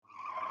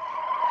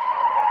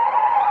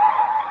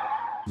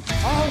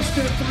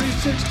Austin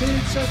 316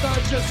 says I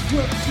just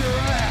whipped your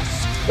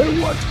ass.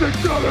 And what's it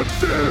gonna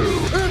do?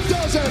 It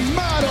doesn't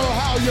matter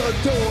how you're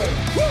doing.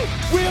 Woo!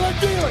 Wheeling,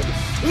 dealing,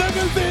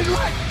 limousine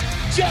right,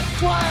 jet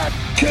flying.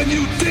 Can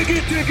you dig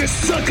it,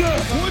 sucker?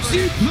 Would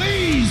you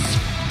please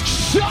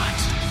shut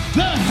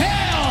the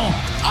hell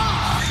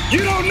up?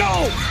 You don't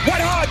know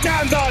what hard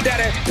times are,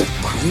 Daddy. The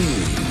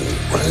cream will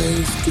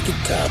rise to the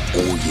top.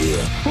 Oh,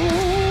 yeah.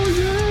 Oh,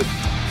 yeah.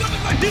 Look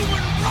at the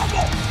human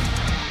rumble.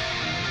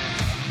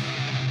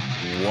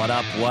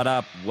 What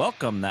up?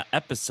 Welcome to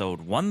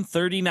episode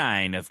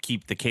 139 of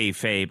Keep The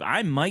Kayfabe.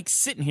 I'm Mike,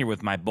 sitting here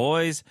with my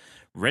boys,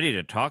 ready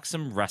to talk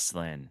some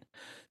wrestling.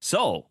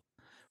 So,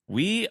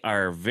 we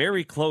are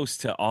very close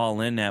to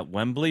All In at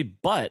Wembley,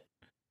 but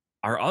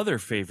our other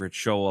favorite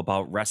show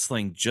about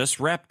wrestling just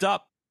wrapped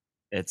up.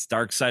 It's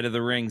Dark Side of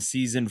the Ring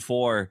Season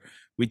 4.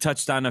 We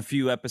touched on a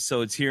few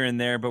episodes here and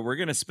there, but we're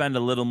going to spend a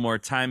little more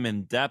time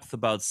in depth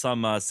about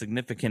some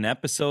significant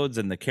episodes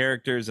and the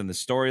characters and the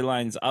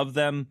storylines of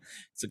them.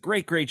 It's a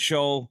great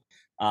show.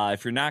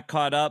 If you're not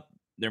caught up,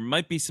 there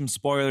might be some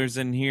spoilers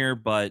in here,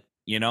 but,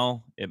 you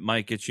know, it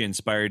might get you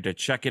inspired to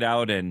check it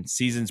out in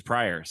seasons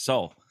prior.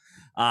 So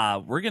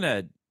we're going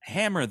to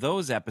hammer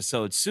those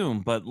episodes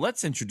soon, but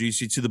let's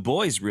introduce you to the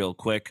boys real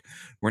quick.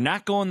 We're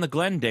not going to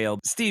Glendale.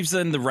 Steve's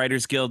in the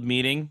Writers Guild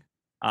meeting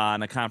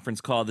on a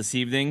conference call this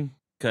evening.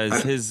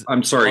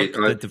 I'm sorry,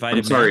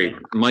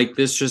 Mike.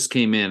 This just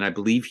came in. I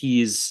believe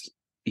he's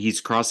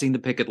crossing the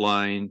picket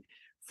line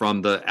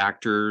from the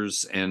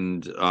actors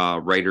and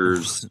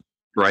writers,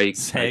 right?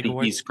 I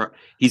think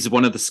he's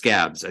one of the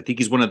scabs. I think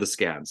he's one of the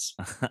scabs.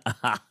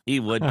 He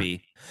would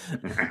be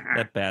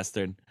that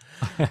bastard.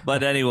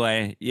 But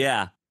anyway,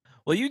 yeah.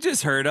 Well, you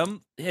just heard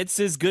him. It's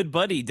his good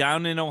buddy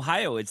down in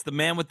Ohio. It's the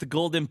man with the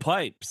golden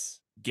pipes,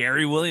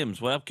 Gary Williams.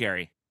 What up,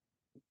 Gary?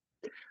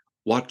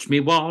 Watch me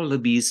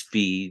wallabies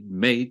feed,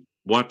 mate.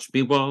 Watch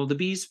me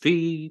wallabies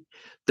feed.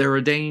 They're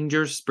a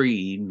dangerous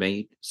breed,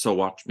 mate. So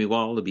watch me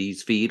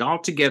wallabies feed. All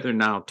together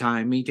now,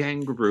 tie me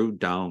kangaroo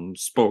down.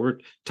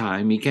 Sport,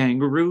 tie me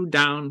kangaroo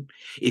down.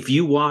 If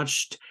you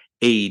watched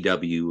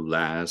AEW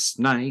last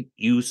night,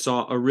 you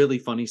saw a really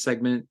funny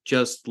segment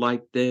just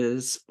like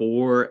this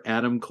for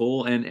Adam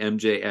Cole and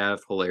MJF.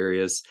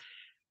 Hilarious.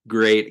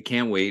 Great.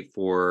 Can't wait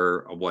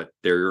for what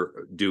they're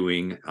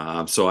doing.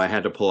 So I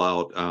had to pull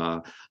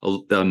out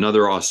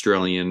another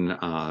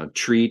Australian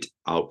treat,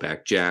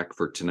 Outback Jack,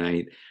 for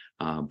tonight.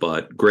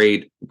 But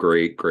great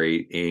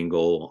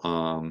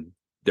angle.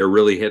 They're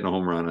really hitting a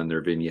home run on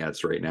their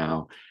vignettes right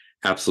now.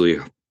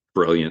 Absolutely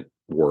brilliant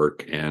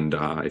work. And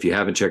if you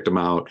haven't checked them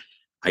out,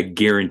 I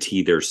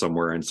guarantee they're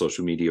somewhere on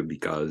social media,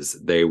 because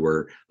they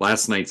were,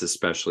 last night's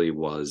especially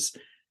was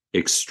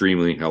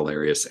extremely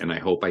hilarious, and I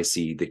hope I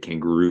see the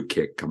kangaroo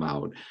kick come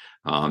out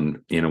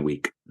in a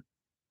week.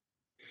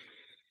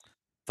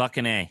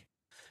 Fucking A.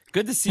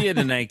 Good to see you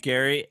tonight,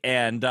 Gary.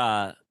 And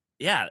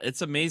yeah,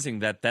 it's amazing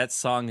that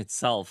song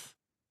itself,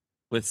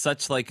 with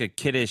such like a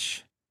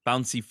kiddish,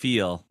 bouncy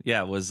feel,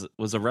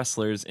 was a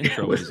wrestler's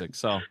intro music.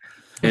 So,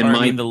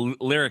 and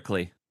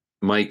lyrically,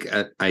 Mike,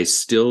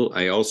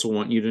 I also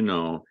want you to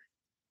know,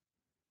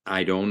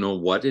 I don't know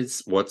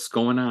what's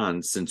going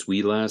on since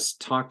we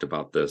last talked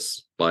about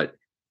this, but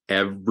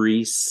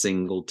every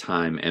single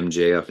time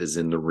MJF is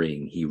in the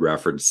ring, he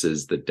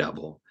references the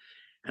devil.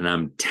 And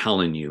I'm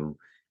telling you,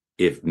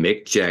 if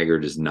Mick Jagger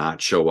does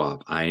not show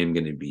up, I am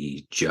going to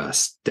be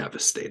just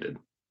devastated.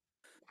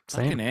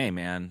 Fucking A,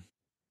 man.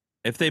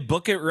 If they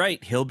book it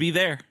right, he'll be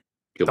there.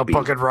 They'll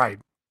book it right.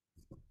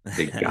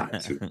 They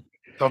got to.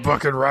 They'll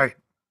book it right.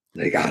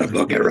 They got to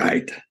book it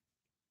right.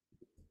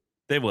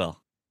 They will.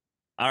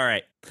 All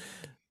right.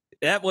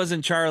 That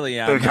wasn't Charlie.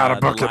 They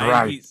gotta book it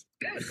right.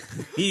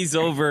 He's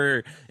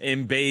over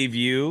in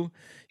Bayview.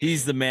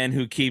 He's the man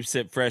who keeps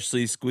it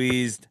freshly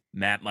squeezed.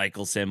 Matt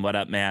Michelson. What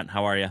up, Matt?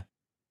 How are you?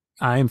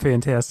 I am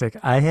fantastic.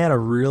 I had a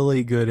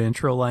really good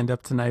intro lined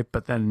up tonight,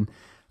 but then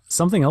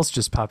something else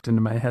just popped into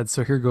my head.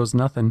 So here goes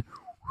nothing.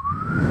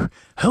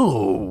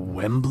 Hello,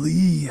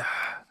 Wembley.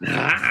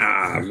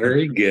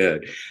 Very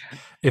good.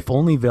 If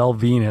only Val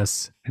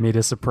Venus made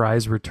a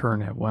surprise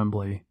return at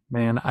Wembley.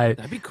 Man,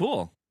 that'd be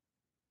cool.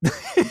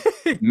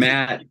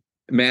 Matt,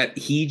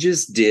 he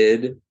just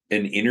did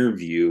an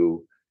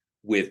interview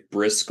with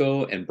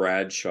Briscoe and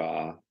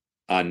Bradshaw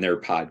on their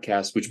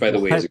podcast, which, by the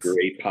way, is a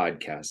great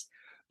podcast.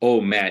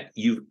 Oh, Matt,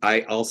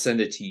 I'll send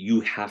it to you.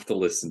 You have to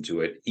listen to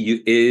it.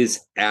 It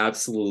is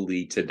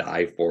absolutely to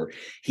die for.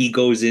 He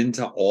goes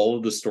into all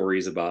of the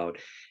stories about,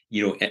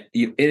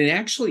 and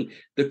actually,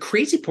 the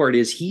crazy part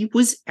is he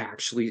was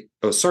actually,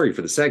 sorry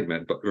for the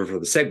segment, but for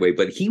the segue,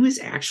 but he was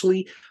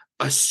actually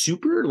a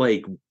super,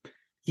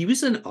 he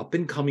was an up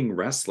and coming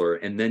wrestler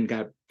and then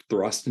got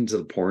thrust into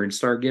the porn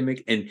star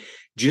gimmick, and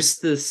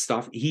just the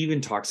stuff he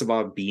even talks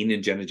about being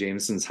in Jenna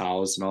Jameson's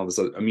house and all this.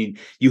 I mean,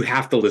 you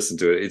have to listen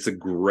to it. It's a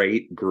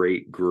great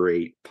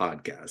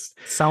podcast.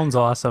 Sounds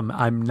awesome.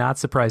 I'm not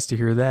surprised to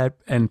hear that.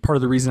 And part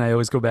of the reason I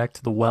always go back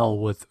to the well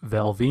with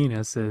Val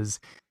Venus is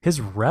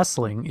his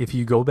wrestling. If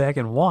you go back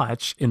and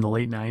watch in the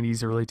late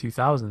 90s, early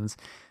 2000s,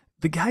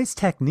 the guy's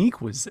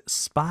technique was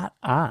spot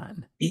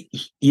on.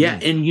 Yeah,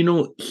 and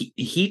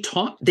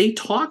they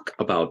talk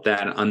about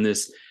that on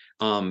this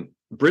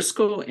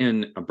Briscoe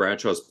and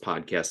Bradshaw's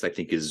podcast. I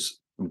think is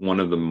one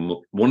of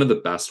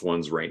the best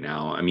ones right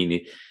now. I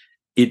mean,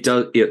 it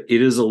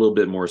is a little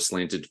bit more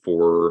slanted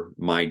for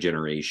my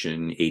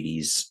generation,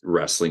 80s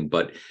wrestling,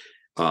 but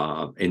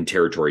in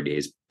territory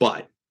days,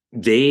 but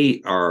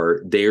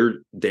they're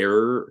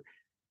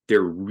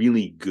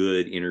really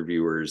good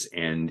interviewers,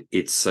 and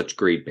it's such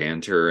great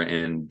banter.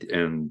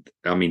 And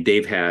I mean,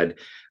 they've had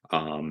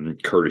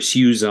Curtis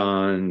Hughes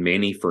on,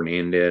 Manny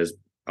Fernandez,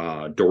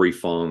 Dory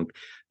Funk.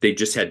 They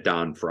just had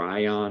Don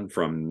Fry on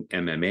from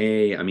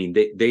MMA. I mean,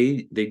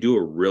 they do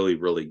a really,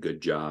 really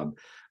good job.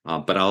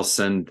 But I'll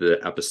send the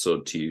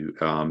episode to you,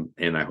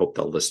 and I hope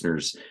the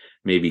listeners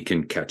maybe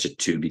can catch it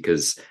too,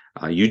 because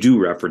you do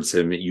reference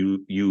him.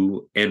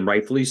 You and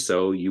rightfully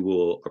so. You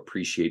will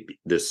appreciate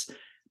this,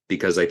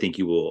 because I think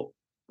you will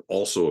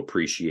also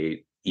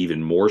appreciate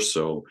even more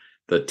so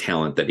the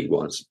talent that he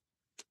was.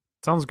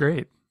 Sounds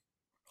great.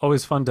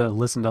 Always fun to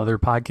listen to other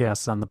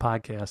podcasts on the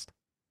podcast.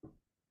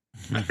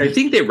 I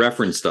think they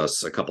referenced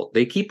us a couple.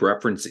 They keep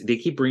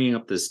bringing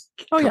up this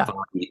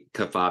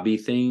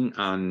Kayfabe thing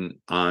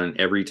on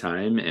every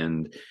time,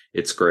 and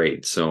it's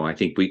great. So I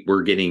think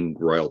we're getting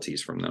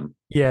royalties from them.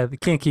 Yeah, they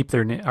can't keep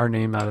our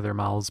name out of their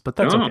mouths, but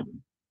that's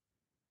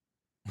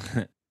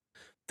okay.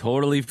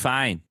 Totally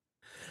fine.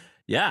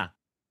 Yeah,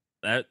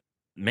 that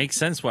makes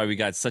sense why we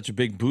got such a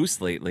big boost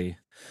lately.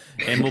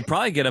 And we'll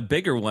probably get a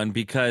bigger one,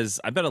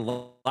 because I bet a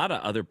lot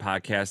of other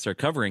podcasts are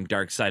covering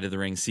Dark Side of the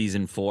Ring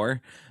Season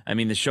 4. I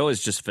mean, the show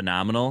is just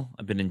phenomenal.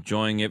 I've been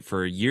enjoying it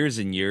for years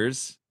and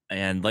years.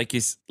 And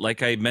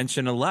like I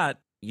mentioned a lot,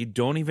 you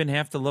don't even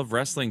have to love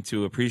wrestling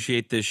to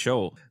appreciate this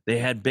show. They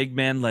had big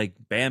men like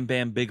Bam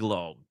Bam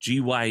Bigelow,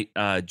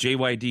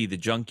 JYD, the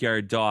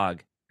Junkyard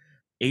Dog,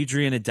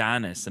 Adrian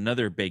Adonis,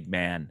 another big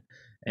man.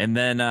 And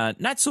then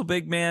not so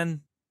big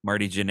man,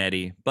 Marty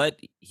Jannetty, but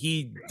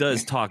he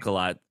does talk a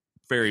lot.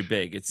 Very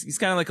big. He's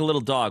kind of like a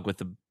little dog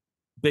with a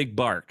big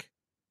bark,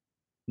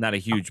 not a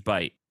huge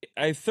bite.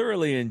 I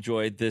thoroughly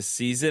enjoyed this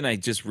season. I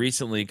just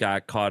recently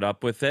got caught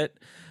up with it.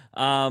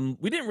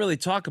 We didn't really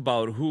talk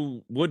about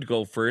who would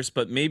go first,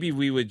 but maybe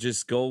we would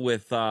just go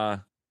with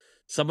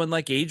someone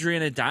like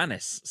Adrian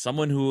Adonis,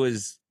 someone who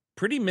was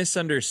pretty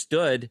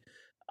misunderstood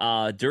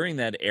during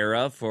that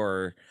era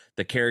for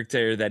the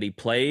character that he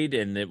played,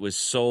 and it was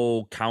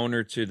so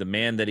counter to the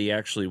man that he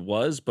actually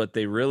was. But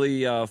they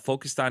really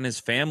focused on his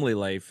family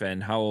life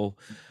and how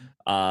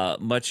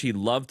much he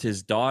loved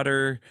his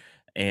daughter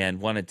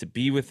and wanted to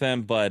be with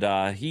them.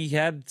 But he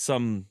had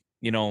some,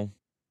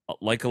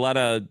 like a lot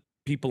of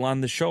people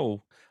on the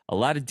show, a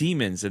lot of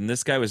demons, and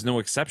this guy was no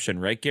exception,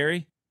 right,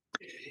 Gary?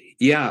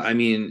 Yeah, I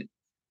mean,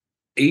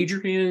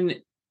 Adrian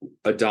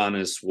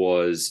Adonis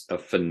was a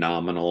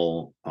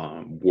phenomenal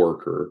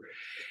worker.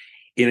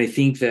 And I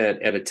think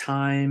that at a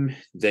time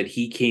that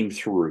he came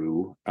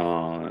through,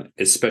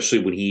 especially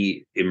when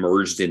he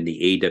emerged in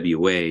the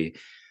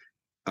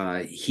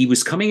AWA, he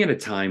was coming at a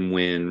time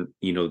when,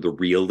 the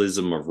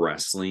realism of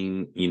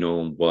wrestling,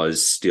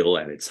 was still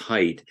at its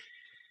height.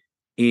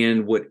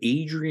 And what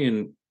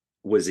Adrian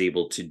was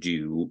able to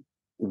do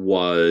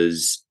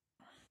was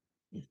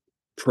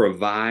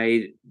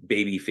provide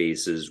baby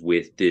faces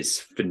with this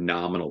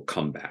phenomenal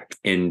comeback,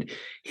 and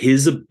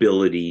his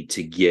ability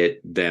to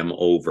get them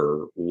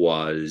over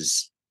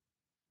was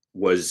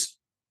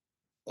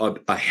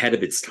ahead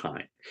of its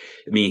time.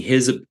 I mean,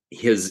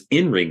 his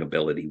in-ring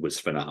ability was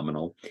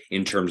phenomenal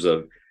in terms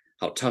of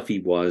how tough he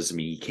was. I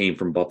mean, he came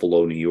from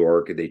Buffalo, New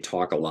York. They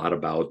talk a lot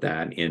about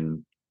that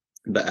in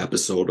the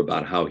episode,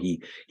 about how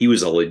he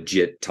was a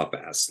legit tough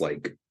ass,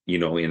 like,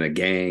 in a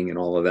gang and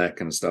all of that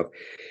kind of stuff.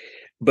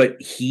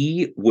 But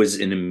he was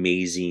an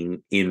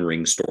amazing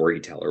in-ring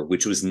storyteller,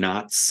 which was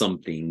not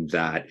something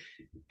that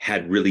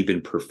had really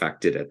been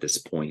perfected at this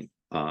point.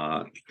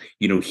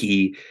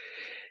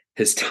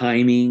 His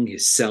timing,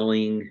 his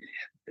selling,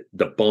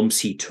 the bumps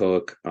he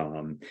took.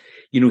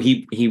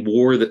 He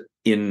wore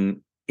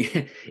in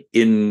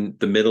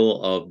the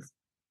middle of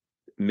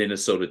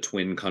Minnesota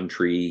Twin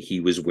Country,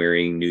 he was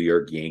wearing New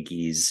York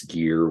Yankees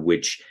gear,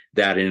 which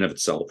that in and of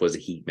itself was a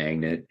heat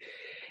magnet.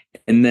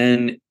 And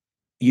then,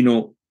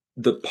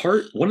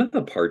 one of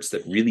the parts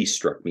that really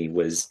struck me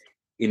was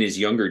in his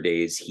younger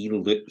days, he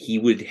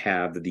would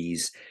have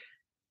these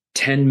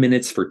 10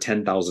 minutes for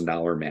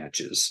 $10,000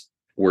 matches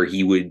where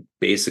he would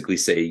basically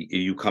say,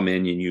 you come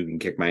in and you can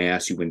kick my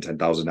ass, you win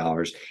 $10,000.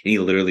 And he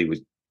literally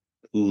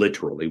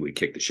would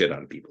kick the shit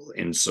out of people.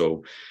 And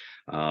so,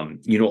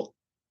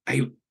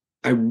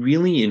 I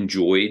really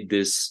enjoyed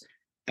this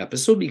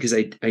episode, because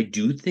I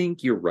do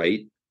think you're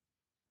right,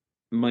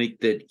 Mike,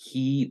 that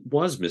he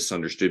was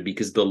misunderstood,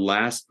 because the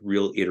last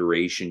real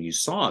iteration you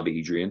saw of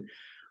Adrian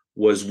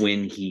was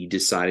when he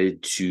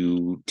decided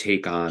to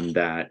take on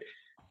that,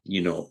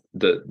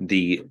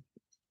 the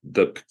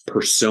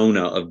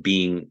persona of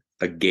being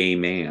a gay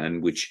man,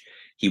 which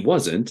he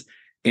wasn't.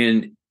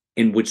 And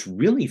what's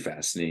really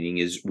fascinating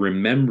is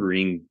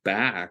remembering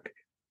back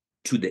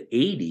to the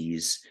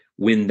 80s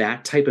when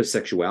that type of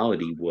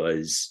sexuality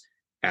was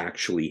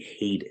actually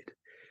hated.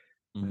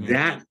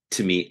 That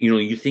to me,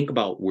 you think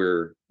about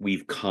where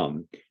we've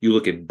come. You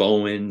look at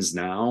Bowens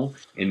now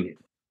and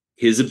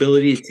his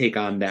ability to take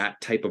on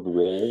that type of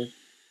role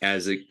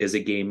as a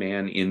gay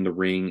man in the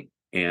ring,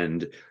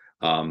 and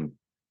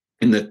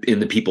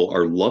the people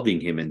are loving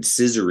him and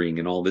scissoring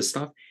and all this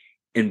stuff.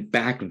 And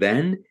back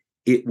then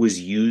it was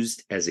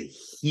used as a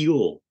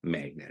heel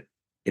magnet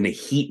and a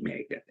heat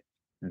magnet.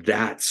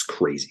 That's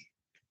crazy.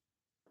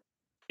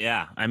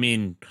 Yeah, I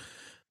mean,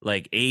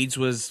 like AIDS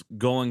was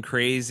going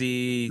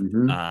crazy.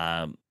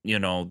 There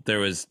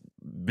was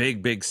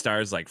big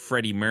stars like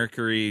Freddie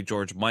Mercury,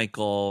 George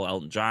Michael,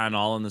 Elton John,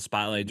 all in the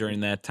spotlight during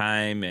that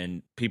time.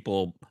 And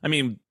people, I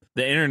mean,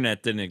 the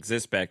internet didn't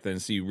exist back then,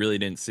 so you really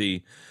didn't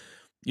see,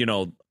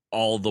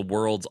 all the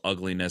world's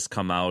ugliness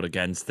come out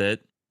against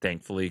it.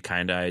 Thankfully,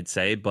 kind of, I'd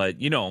say. But,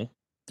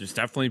 there's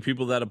definitely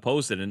people that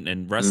oppose it.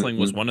 And wrestling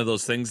was one of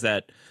those things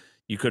that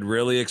you could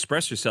really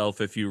express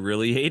yourself if you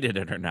really hated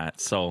it or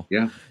not. So,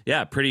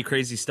 yeah, pretty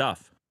crazy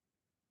stuff.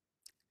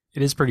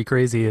 It is pretty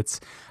crazy. It's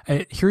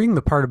hearing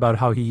the part about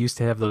how he used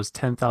to have those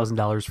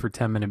 $10,000 for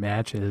 10-minute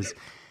matches.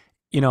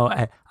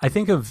 I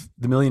think of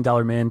the $1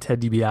 Million Man,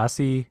 Ted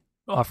DiBiase,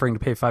 offering to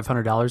pay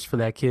 $500 for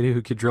that kid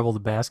who could dribble the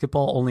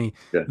basketball. Only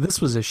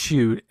this was a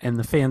shoot, and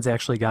the fans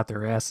actually got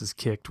their asses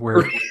kicked. Where,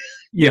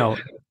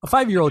 a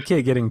 5-year-old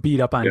kid getting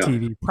beat up on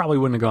TV probably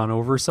wouldn't have gone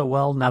over so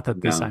well. Not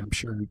that this, I'm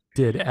sure,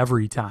 did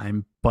every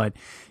time, but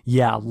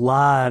a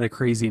lot of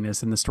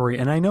craziness in the story.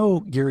 And I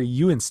know, Gary,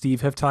 you and Steve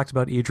have talked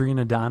about Adrian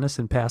Adonis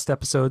in past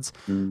episodes.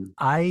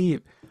 I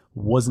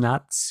was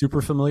not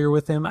super familiar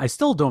with him. I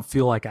still don't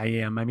feel like I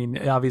am. I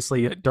mean,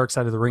 obviously, Dark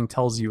Side of the Ring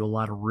tells you a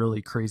lot of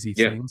really crazy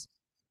things.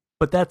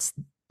 But that's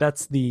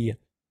the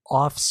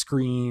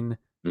off-screen,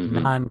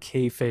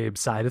 non-kayfabe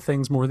side of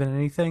things more than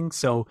anything.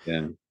 So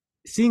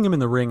seeing him in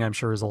the ring, I'm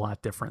sure, is a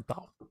lot different,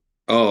 though.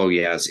 Oh,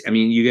 yes. I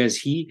mean, you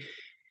guys,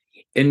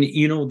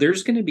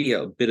 there's going to be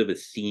a bit of a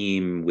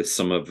theme with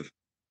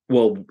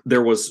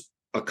there was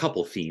a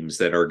couple themes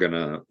that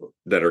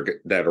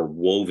are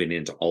woven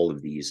into all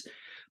of these.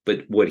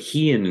 But what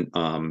he and,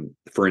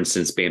 for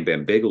instance, Bam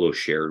Bam Bigelow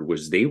shared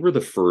was they were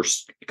the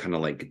first kind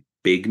of like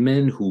big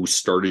men who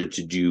started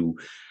to do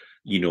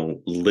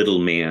little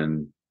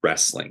man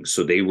wrestling.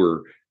 So they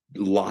were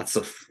lots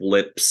of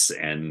flips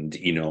and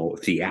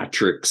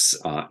theatrics.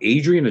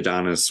 Adrian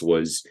Adonis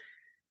was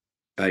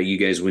you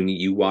guys, when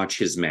you watch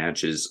his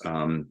matches,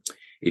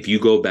 if you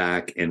go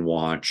back and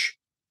watch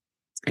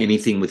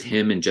anything with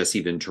him and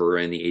Jesse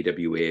Ventura in the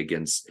AWA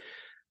against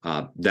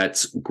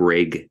that's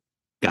Greg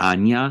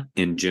Gagne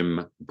and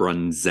Jim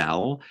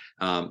Brunzell,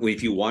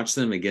 if you watch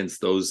them against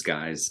those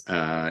guys,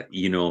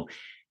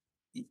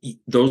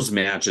 those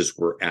matches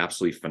were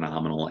absolutely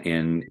phenomenal,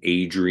 and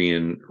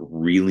Adrian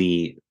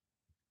really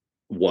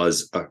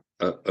was a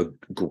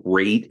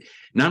great,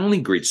 not only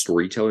great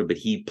storyteller, but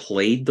he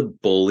played the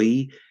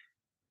bully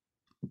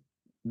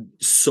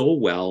so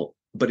well.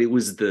 But it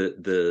was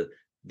the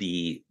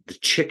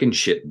chicken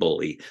shit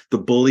bully, the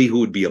bully who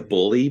would be a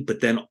bully,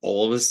 but then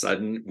all of a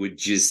sudden would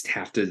just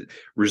have to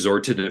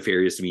resort to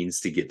nefarious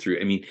means to get through.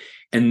 I mean,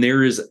 and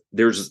there's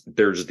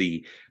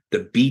the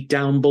beat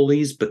down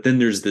bullies, but then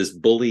there's this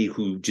bully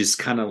who just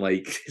kind of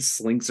like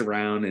slinks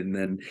around, and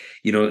then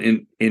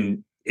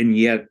and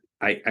yet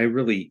I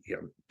really,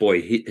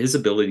 boy, his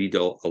ability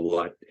to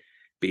let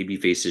baby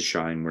faces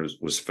shine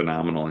was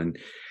phenomenal. And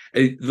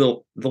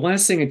the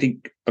last thing I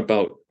think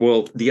about,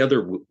 the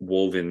other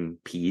woven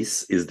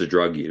piece is the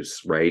drug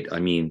use, right? I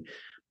mean,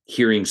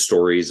 hearing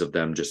stories of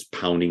them just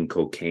pounding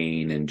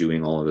cocaine and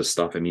doing all of this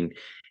stuff. I mean,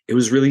 it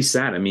was really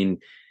sad. I mean,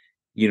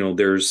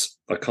 there's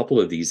a couple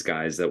of these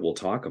guys that we'll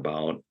talk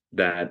about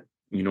that,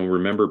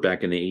 remember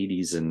back in the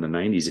 80s and the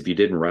 90s, if you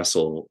didn't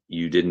wrestle,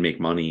 you didn't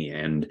make money.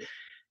 And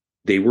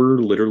they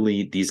were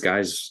literally, these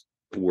guys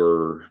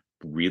were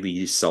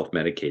really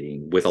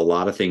self-medicating with a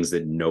lot of things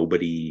that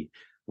nobody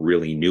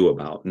really knew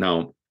about.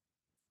 Now,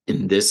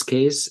 in this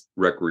case,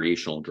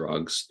 recreational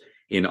drugs.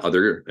 In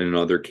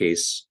another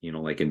case,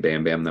 like in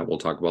Bam Bam that we'll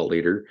talk about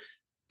later,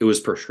 it was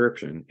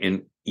prescription.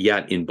 And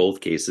yet in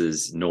both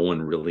cases, no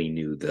one really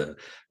knew the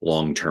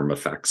long-term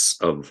effects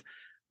of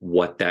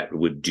what that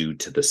would do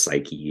to the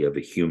psyche of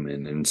a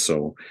human. And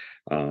so,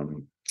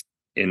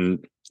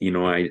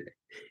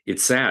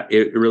 it's sad.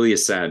 It really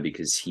is sad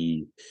because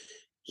he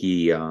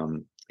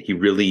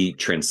really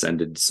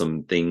transcended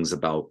some things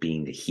about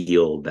being a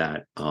heel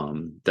that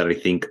I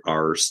think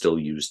are still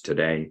used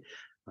today.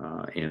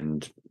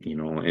 And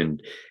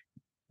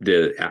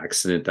the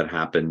accident that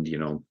happened,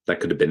 that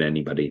could have been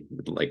anybody,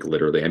 like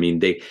literally. I mean,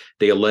 they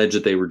allege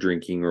that they were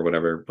drinking or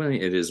whatever, but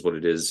it is what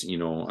it is.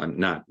 I'm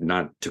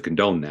not to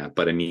condone that,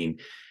 but I mean,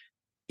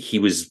 he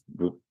was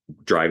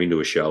driving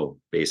to a show,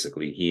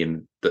 basically, he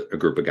and a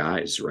group of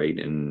guys, right?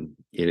 And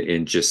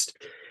it just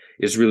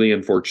is really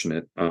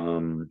unfortunate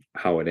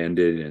how it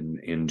ended,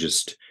 and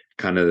just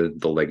kind of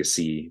the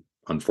legacy,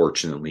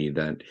 unfortunately,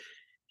 that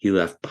he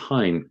left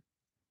behind.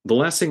 The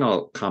last thing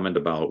I'll comment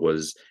about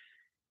was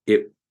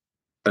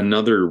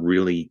another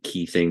really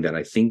key thing that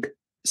I think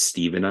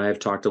Steve and I have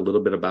talked a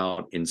little bit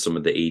about in some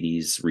of the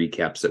 80s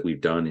recaps that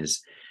we've done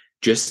is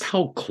just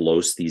how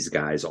close these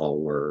guys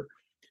all were.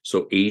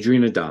 So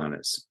Adrian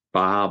Adonis,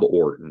 Bob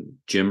Orton,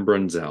 Jim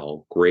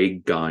Brunzell,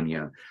 Greg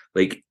Gagne,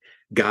 like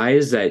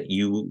guys that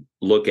you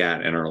look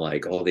at and are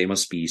like, oh, they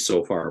must be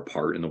so far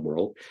apart in the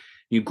world.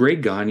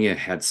 Greg Gagne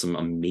had some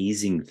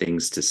amazing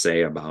things to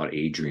say about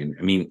Adrian.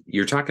 I mean,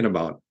 you're talking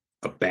about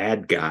a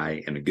bad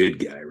guy and a good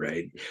guy,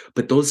 right?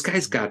 But those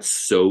guys got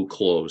so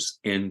close,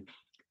 and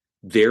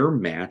their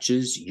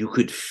matches, you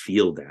could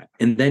feel that.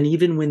 And then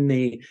even when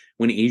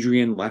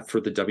Adrian left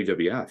for the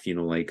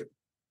WWF, like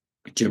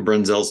Jim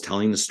Brunzell's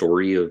telling the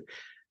story of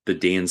the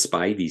Dan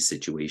Spivey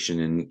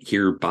situation, and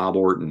here Bob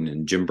Orton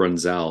and Jim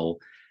Brunzell,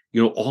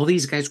 all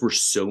these guys were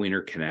so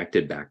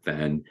interconnected back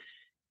then.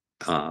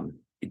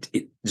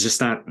 It's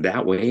just not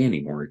that way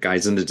anymore.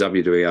 Guys in the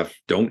WWF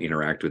don't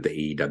interact with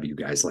the AEW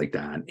guys like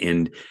that.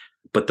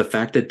 But the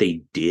fact that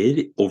they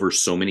did over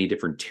so many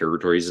different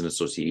territories and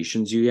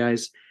associations, you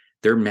guys,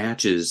 their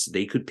matches,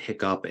 they could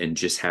pick up and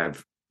just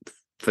have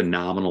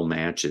phenomenal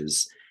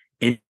matches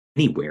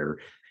anywhere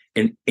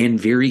and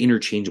very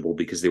interchangeable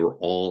because they were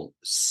all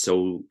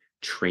so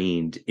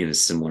trained in a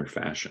similar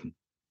fashion.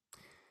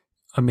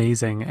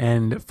 Amazing.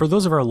 And for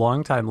those of our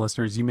longtime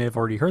listeners, you may have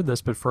already heard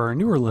this, but for our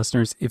newer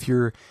listeners, if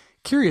you're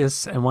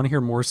curious and want to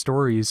hear more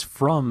stories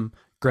from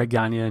Greg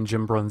Gagne and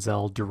Jim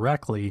Brunzell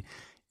directly,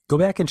 go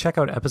back and check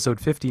out episode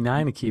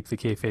 59 of Keep the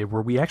Kayfabe,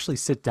 where we actually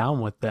sit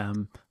down with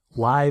them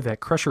live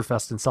at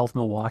Crusherfest in South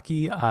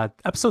Milwaukee.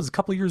 Episode's a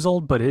couple years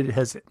old, but it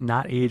has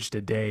not aged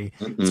a day.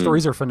 Mm-hmm.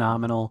 Stories are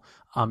phenomenal.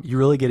 You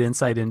really get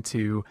insight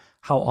into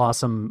how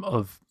awesome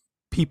of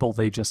people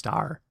they just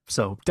are.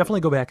 So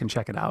definitely go back and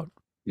check it out.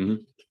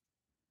 Mm-hmm.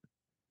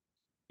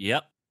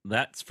 Yep,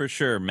 that's for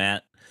sure,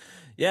 Matt.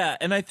 Yeah,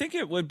 and I think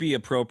it would be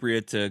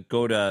appropriate to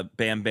go to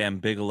Bam Bam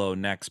Bigelow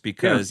next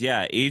because,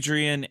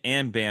 Adrian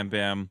and Bam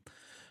Bam,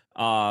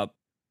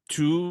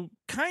 two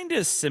kind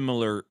of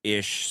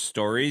similar-ish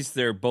stories.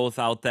 They're both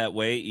out that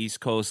way, East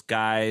Coast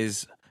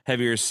guys,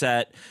 heavier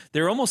set.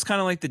 They're almost kind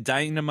of like the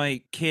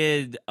Dynamite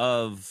Kid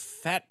of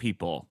fat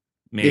people,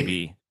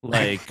 maybe.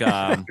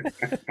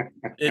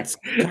 It's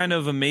kind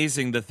of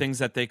amazing the things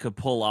that they could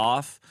pull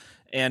off.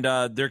 And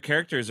their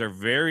characters are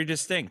very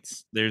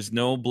distinct. There's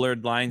no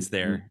blurred lines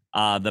there.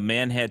 The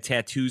man had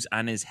tattoos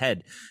on his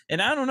head.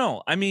 And I don't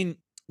know. I mean,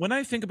 when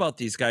I think about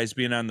these guys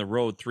being on the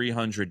road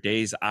 300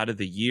 days out of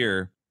the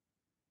year,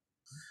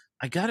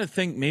 I got to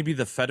think maybe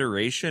the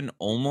Federation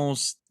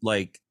almost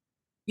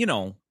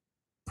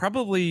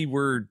probably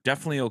were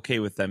definitely okay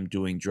with them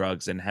doing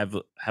drugs and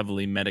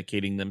heavily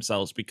medicating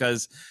themselves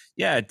because,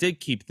 it did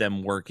keep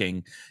them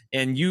working.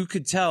 And you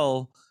could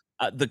tell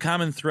the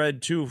common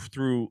thread too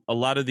through a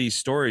lot of these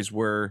stories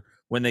were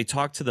when they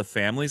talk to the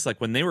families, like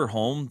when they were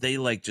home, they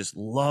just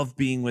love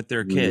being with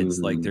their kids.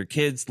 Mm-hmm. Like their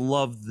kids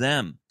love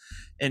them.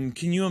 And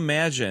can you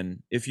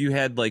imagine if you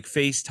had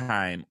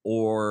FaceTime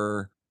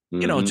or,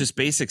 just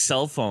basic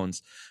cell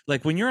phones,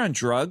 like when you're on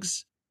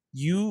drugs,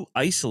 you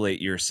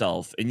isolate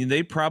yourself and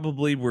they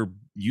probably were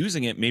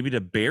using it maybe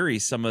to bury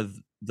some of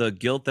the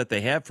guilt that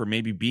they have for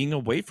maybe being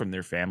away from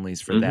their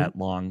families for that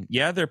long.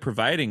 Yeah, they're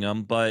providing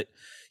them, but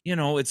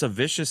it's a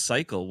vicious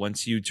cycle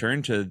once you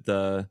turn to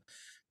the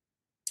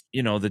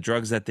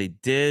drugs that they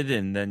did,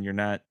 and then you're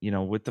not,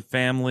 with the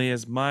family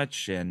as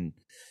much, and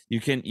you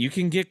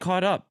can get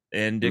caught up,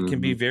 and it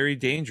can be very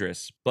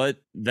dangerous.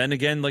 But then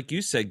again, like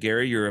you said,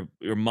 Gary, you're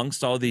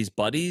amongst all these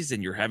buddies,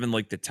 and you're having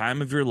the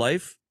time of your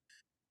life.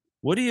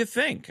 What do you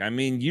think? I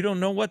mean, you don't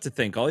know what to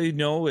think. All you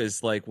know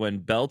is when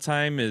bell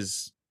time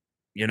is,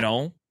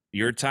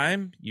 your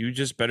time, you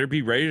just better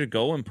be ready to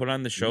go and put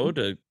on the show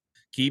to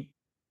keep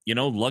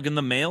lugging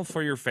the mail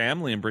for your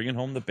family and bringing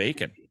home the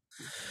bacon.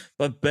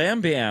 But Bam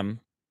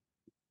Bam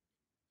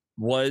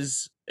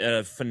was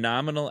a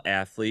phenomenal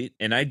athlete.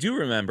 And I do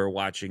remember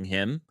watching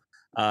him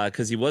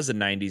because he was a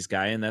 90s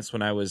guy. And that's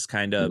when I was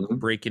kind of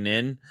breaking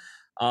in.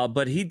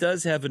 But he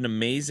does have an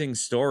amazing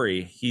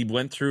story. He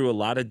went through a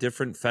lot of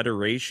different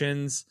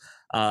federations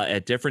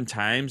at different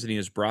times. And he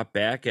was brought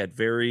back at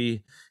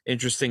very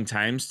interesting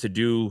times to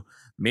do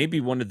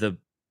maybe one of the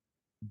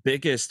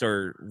biggest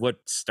or what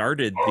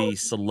started the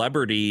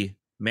celebrity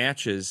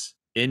matches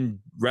in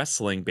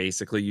wrestling.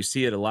 Basically, you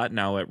see it a lot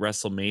now at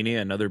WrestleMania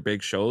and other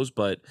big shows,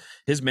 but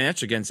his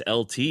match against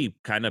LT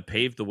kind of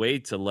paved the way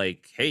to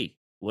hey,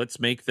 let's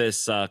make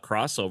this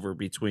crossover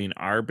between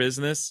our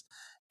business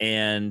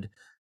and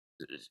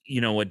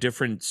a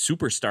different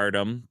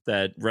superstardom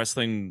that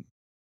wrestling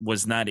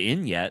was not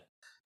in yet.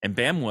 And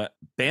Bam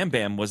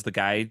Bam was the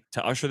guy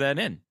to usher that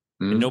in.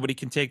 And nobody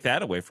can take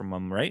that away from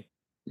him, right?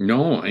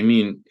 No, I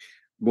mean,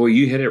 boy,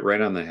 you hit it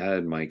right on the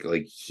head, Mike.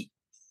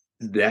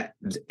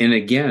 And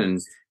again,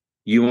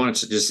 you want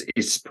to just,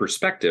 it's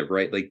perspective,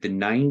 right?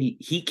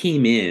 he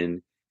came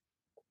in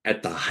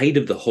at the height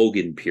of the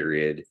Hogan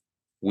period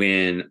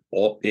when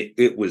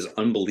it was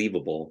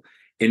unbelievable.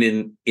 And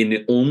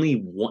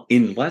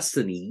in less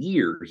than a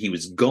year, he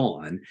was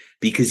gone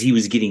because he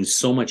was getting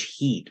so much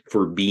heat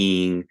for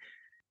being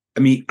I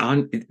mean,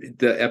 on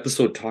the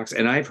episode talks,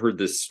 and I've heard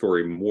this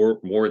story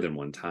more than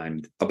one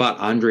time about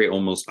Andre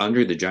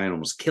the Giant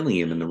almost killing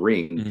him in the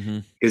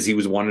ring because he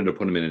was wanting to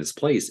put him in his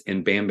place.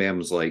 And Bam Bam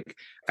was like,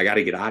 I got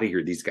to get out of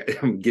here. These guys,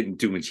 I'm getting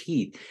too much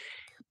heat.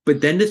 But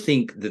then to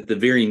think that the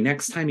very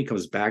next time he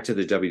comes back to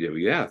the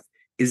WWF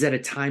is at a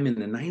time in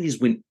the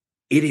 90s when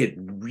it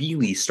had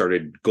really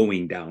started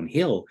going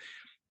downhill.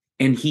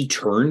 And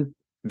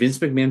Vince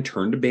McMahon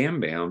turned to Bam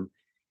Bam.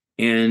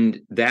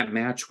 And that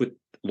match with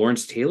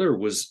Lawrence Taylor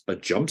was a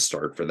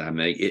jumpstart for them.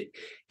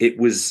 It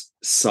was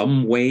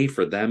some way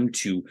for them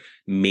to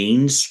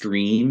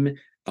mainstream,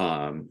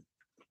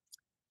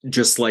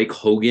 just like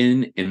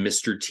Hogan and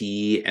Mr.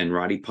 T and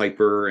Roddy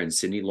Piper and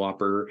Cyndi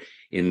Lauper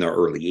in the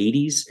early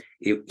 80s.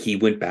 He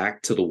went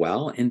back to the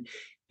well. And,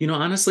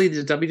 honestly,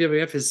 the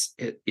WWE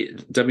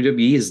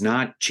has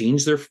not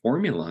changed their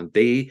formula.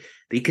 They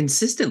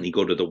consistently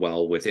go to the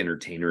well with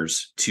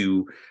entertainers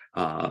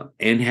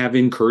and have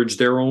encouraged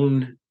their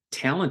own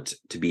talent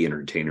to be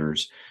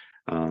entertainers.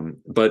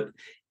 But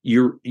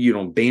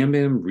Bam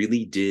Bam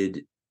really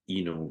did,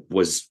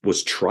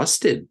 was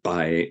trusted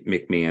by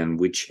McMahon,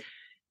 which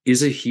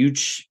was a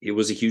huge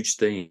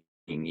thing,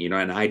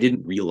 and I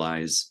didn't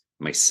realize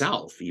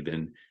myself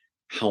even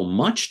how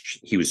much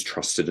he was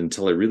trusted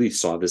until I really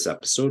saw this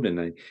episode, and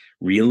I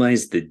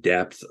realized the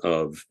depth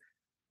of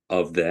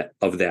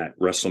that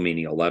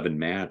WrestleMania 11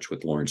 match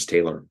with Lawrence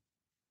Taylor.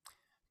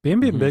 Bam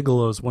Bam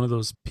Bigelow is one of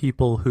those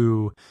people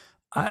who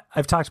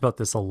I've talked about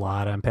this a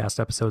lot on past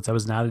episodes. I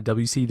was not a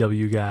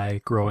WCW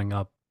guy growing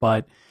up,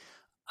 but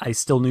I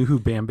still knew who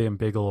Bam Bam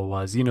Bigelow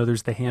was.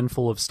 There's the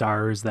handful of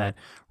stars that,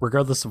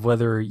 regardless of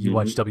whether you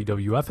watched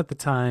WWF at the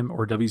time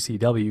or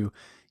WCW,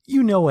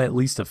 at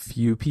least a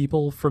few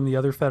people from the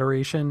other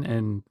federation,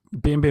 and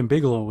Bam Bam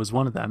Bigelow was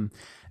one of them.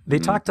 They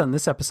talked on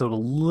this episode a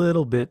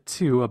little bit,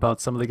 too,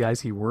 about some of the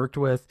guys he worked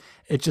with.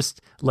 It's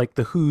just like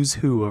the who's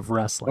who of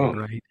wrestling,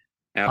 right?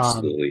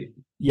 Absolutely.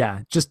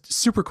 Yeah, just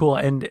super cool.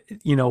 And,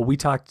 we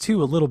talked,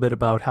 too, a little bit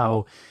about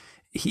how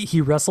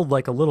he wrestled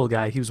like a little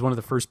guy. He was one of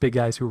the first big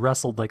guys who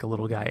wrestled like a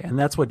little guy. And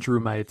that's what drew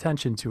my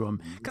attention to him.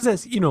 Because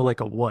as,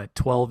 like a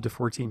 12 to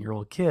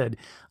 14-year-old kid,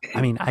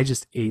 I mean, I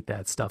just ate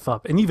that stuff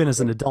up. And even as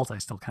an adult, I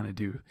still kind of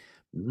do.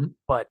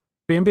 But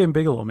Bam Bam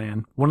Bigelow,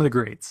 man, one of the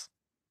greats.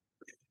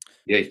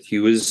 Yeah, he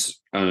was,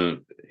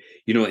 in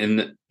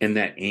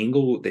that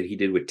angle that he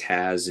did with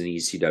Taz and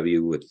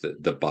ECW with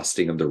the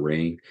busting of the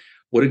ring.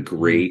 What a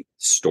great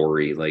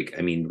story. Like,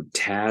 I mean,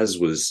 Taz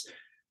was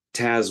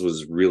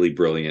really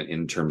brilliant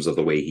in terms of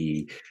the way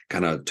he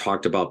kind of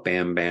talked about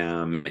Bam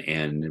Bam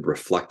and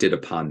reflected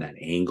upon that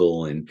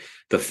angle, and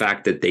the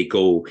fact that they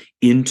go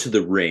into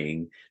the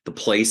ring, the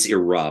place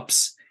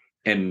erupts,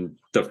 and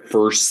the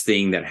first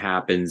thing that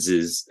happens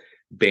is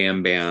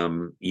Bam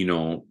Bam,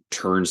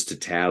 turns to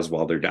Taz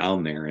while they're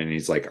down there, and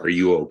he's like, "Are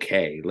you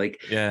okay?"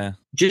 Like, yeah,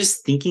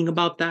 just thinking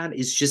about that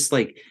is just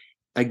like,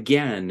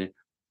 again,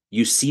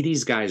 you see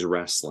these guys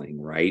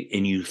wrestling, right?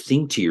 And you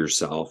think to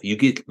yourself, you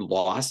get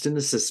lost in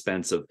the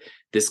suspense of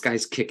this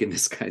guy's kicking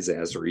this guy's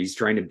ass or he's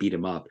trying to beat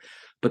him up.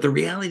 But the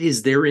reality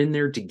is they're in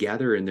there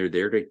together and they're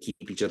there to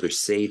keep each other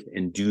safe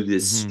and do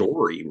this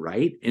story,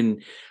 right?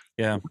 And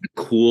yeah,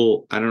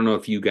 cool. I don't know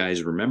if you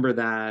guys remember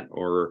that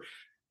or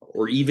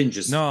even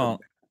just no.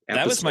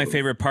 That was my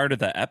favorite part of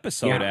the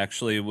episode,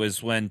 actually,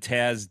 was when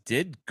Taz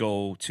did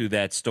go to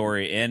that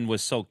story and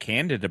was so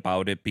candid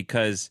about it,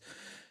 because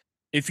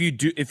if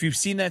you've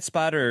seen that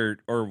spot or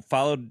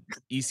followed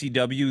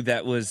ECW,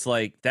 that was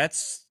like,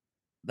 that's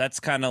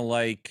kind of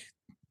like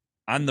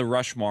on the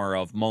Rushmore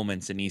of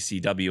moments in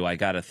ECW, I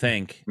gotta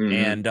think.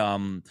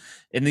 And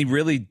they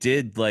really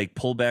did like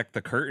pull back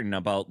the curtain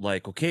about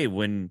like, okay,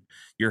 when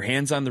your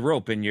hand's on the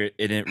rope and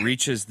it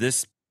reaches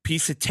this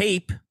piece of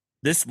tape,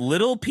 this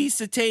little piece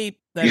of tape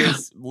that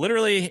is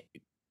literally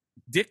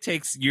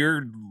dictates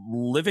you're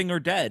living or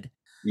dead.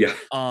 Yeah.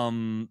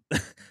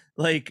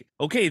 Like,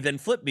 okay, then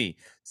flip me.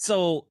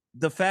 So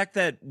the fact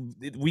that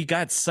we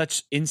got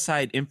such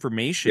inside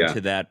information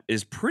to that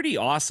is pretty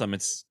awesome.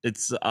 It's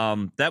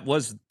that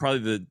was probably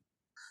the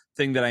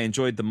thing that I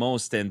enjoyed the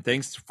most. And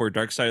thanks for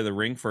Dark Side of the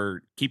Ring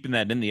for keeping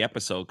that in the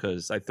episode,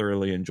 because I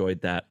thoroughly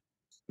enjoyed that.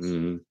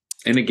 And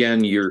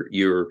again,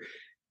 you're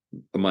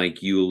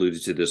Mike, you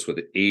alluded to this with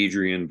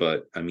Adrian,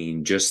 but I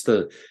mean, just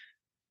the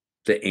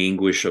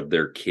anguish of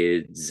their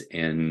kids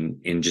and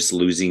just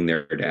losing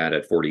their dad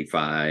at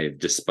 45,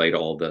 despite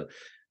all the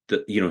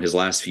his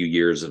last few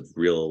years of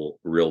real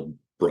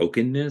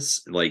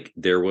brokenness. Like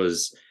there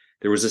was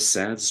a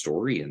sad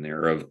story in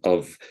there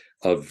of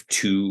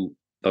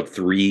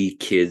three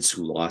kids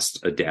who lost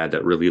a dad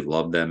that really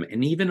loved them,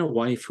 and even a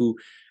wife who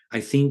I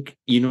think,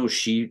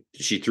 she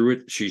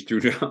threw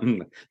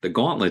down the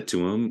gauntlet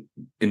to him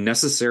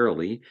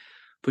unnecessarily,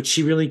 but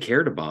she really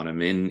cared about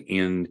him.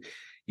 And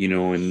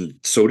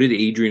so did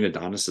Adrian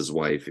Adonis's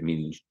wife. I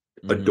mean,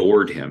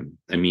 adored him.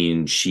 I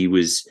mean, she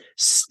was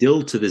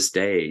still to this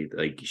day,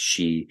 like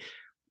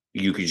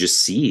you could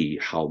just see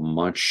how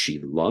much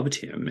she loved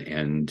him.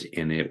 And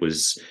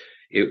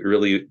it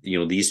really,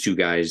 these two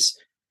guys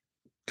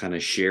kind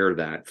of share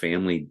that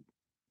family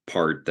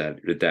part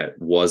that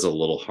was a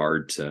little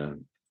hard to.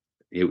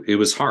 It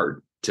was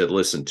hard to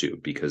listen to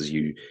because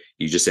you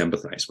just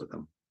empathize with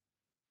them.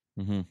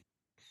 Mm-hmm.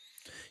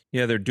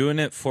 Yeah, they're doing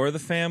it for the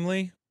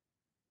family,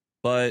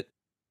 but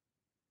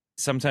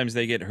sometimes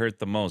they get hurt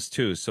the most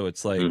too. So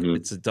it's like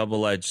it's a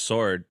double-edged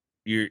sword.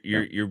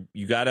 You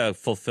gotta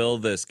fulfill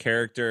this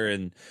character,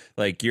 and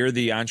like you're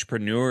the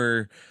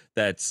entrepreneur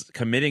that's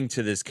committing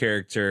to this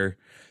character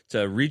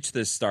to reach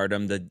this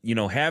stardom, that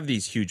have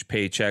these huge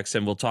paychecks,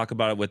 and we'll talk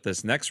about it with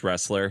this next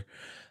wrestler.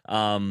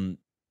 But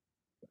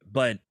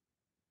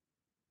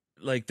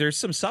like there's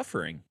some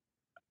suffering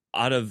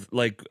out of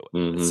like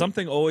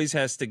something always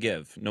has to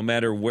give, no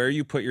matter where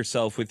you put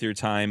yourself with your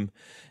time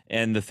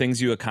and the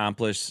things you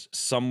accomplish.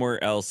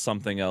 Somewhere else,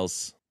 something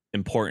else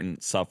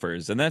important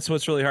suffers, and that's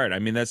what's really hard. I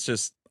mean, that's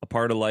just a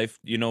part of life,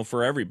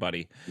 for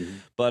everybody.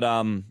 But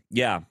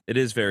yeah, it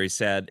is very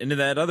sad. And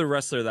that other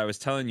wrestler that I was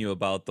telling you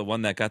about, the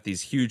one that got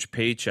these huge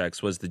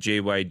paychecks, was the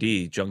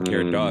JYD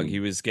Junkyard Dog. He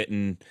was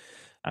getting,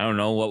 I don't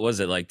know, what was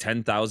it, like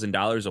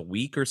 $10,000 a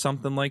week or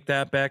something like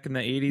that back in the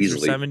 80s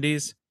easily. Or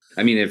 70s.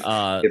 I mean,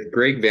 if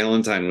Greg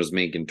Valentine was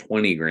making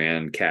 20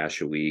 grand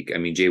cash a week, I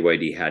mean,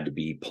 JYD had to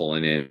be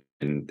pulling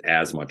in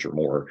as much or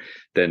more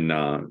than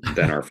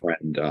our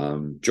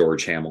friend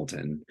George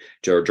Hamilton,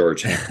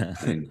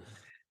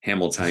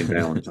 Hamilton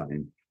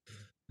Valentine.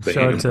 But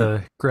shout out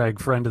to Greg,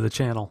 friend of the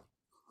channel.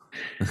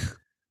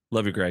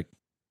 Love you, Greg.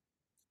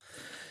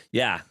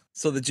 Yeah.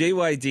 So the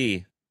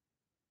JYD,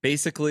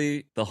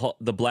 basically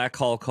the Black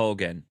Hulk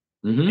Hogan.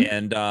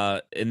 And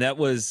that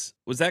was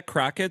that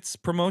Crockett's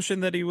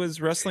promotion that he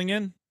was wrestling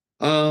in?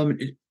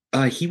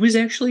 He was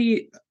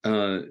actually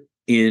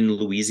in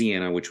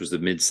Louisiana, which was the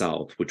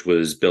Mid-South, which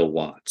was Bill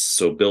Watts.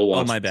 So Bill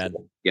Watts. Oh, my bad.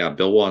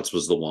 Bill Watts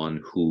was the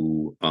one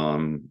who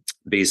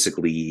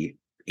basically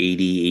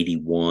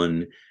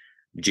 81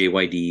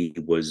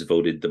 JYD was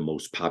voted the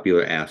most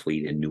popular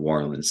athlete in New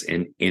Orleans.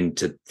 And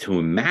to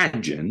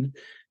imagine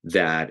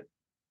that,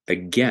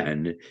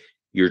 again,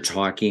 you're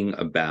talking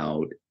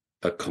about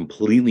a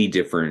completely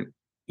different,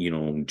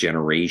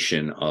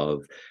 generation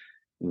of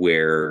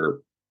where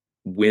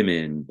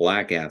women,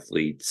 Black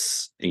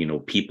athletes,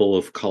 people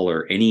of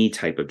color, any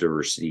type of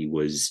diversity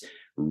was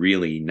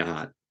really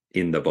not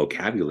in the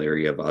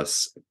vocabulary of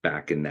us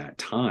back in that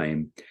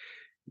time.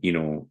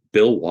 Bill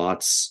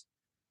Watts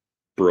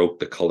broke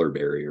the color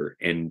barrier,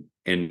 and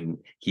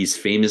he's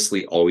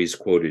famously always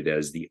quoted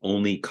as the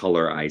only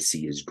color I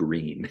see is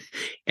green.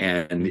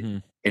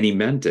 And he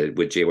meant it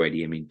with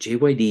JYD. I mean,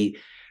 JYD,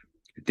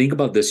 think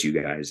about this, you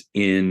guys.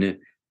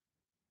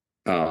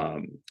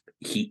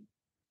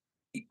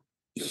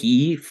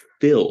 He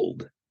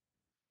filled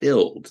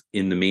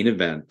in the main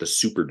event the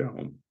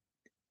Superdome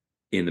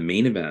in the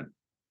main event,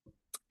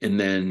 and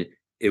then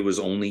it was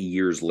only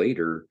years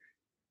later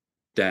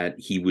that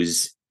he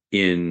was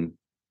in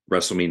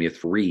WrestleMania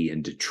 3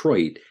 in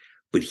Detroit,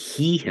 but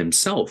he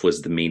himself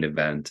was the main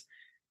event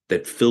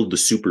that filled the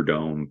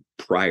Superdome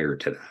prior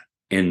to that,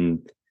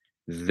 and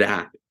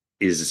that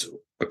is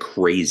a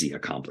crazy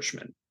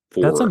accomplishment.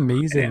 That's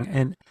amazing.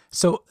 And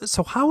so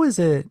how is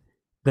it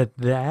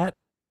that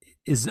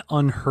is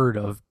unheard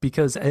of?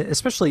 Because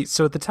especially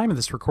so at the time of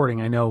this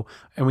recording, I know,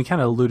 and we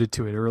kind of alluded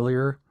to it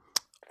earlier,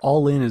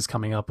 All In is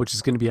coming up, which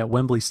is going to be at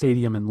Wembley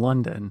Stadium in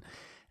London,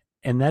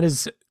 and that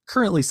is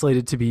currently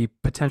slated to be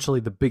potentially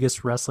the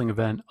biggest wrestling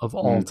event of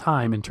all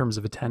time in terms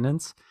of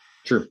attendance.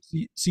 Sure.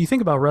 So you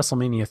think about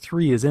WrestleMania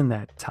 3 is in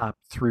that top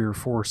 3 or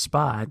 4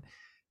 spot.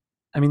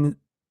 I mean,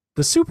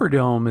 the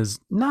Superdome is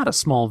not a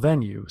small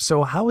venue.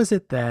 So how is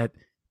it that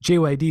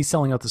JYD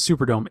selling out the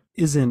Superdome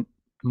isn't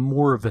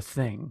more of a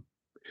thing?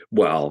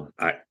 Well,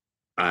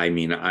 I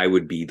mean,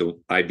 I'd be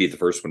the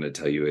first one to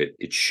tell you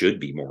it should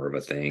be more of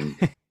a thing,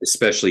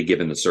 especially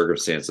given the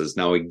circumstances.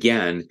 Now,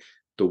 again,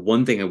 the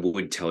one thing I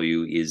would tell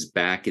you is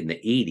back in the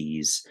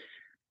 80s,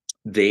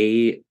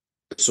 the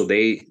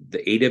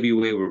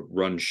AWA would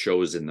run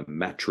shows in the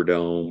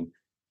Metrodome.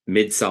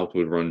 Mid-South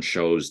would run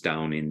shows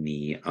down in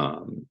the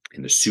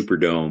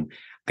Superdome.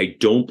 I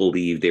don't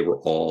believe they were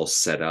all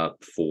set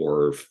up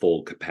for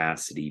full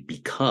capacity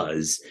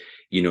because,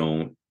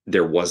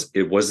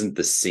 it wasn't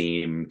the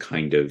same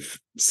kind of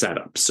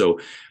setup. So,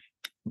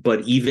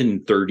 but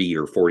even 30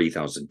 or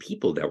 40,000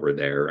 people that were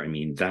there, I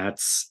mean,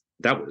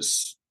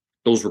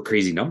 those were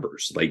crazy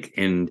numbers. Like,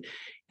 and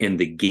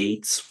the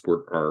gates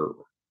were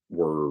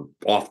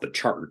off the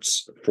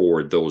charts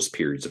for those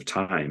periods of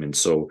time. And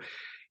so,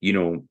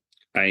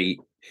 to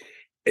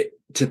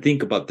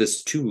think about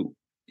this too,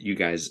 you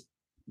guys,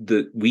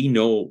 we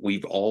know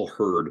we've all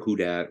heard who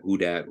dat,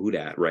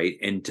 right?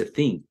 And to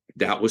think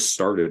that was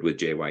started with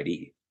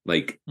JYD,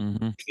 like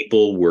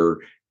people were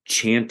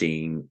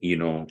chanting,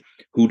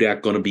 who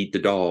dat gonna beat the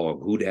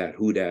dog, who dat,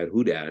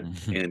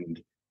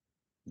 and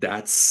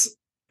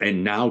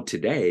and now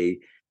today,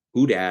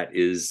 who dat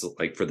is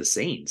like for the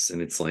Saints,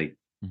 and it's like,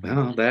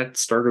 well, that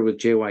started with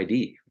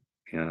JYD.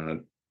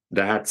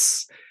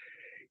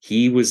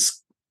 He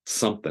was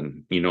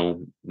something,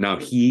 Now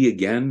he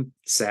again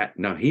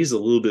now he's a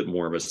little bit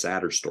more of a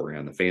sadder story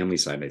on the family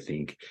side, I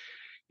think,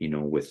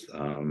 with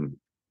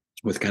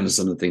with kind of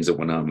some of the things that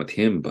went on with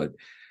him. But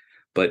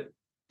the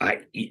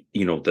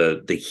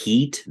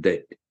heat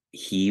that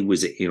he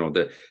was,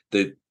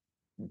 the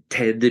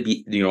Ted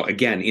DiBiase,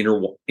 again,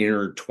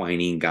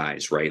 intertwining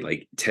guys, right?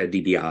 Like Ted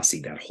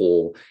DiBiase, that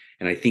whole,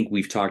 and I think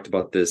we've talked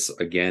about this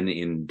again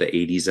in the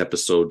 80s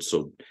episode,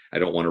 so I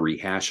don't want to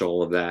rehash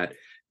all of that.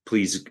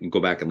 Please go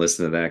back and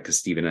listen to that, because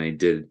Steve and I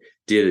did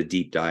a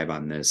deep dive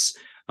on this.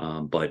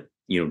 But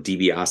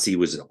DiBiase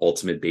was an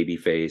ultimate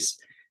babyface,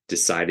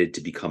 decided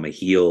to become a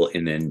heel,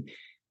 and then,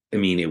 I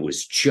mean, it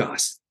was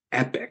just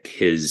epic,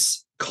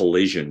 his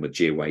collision with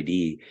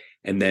JYD,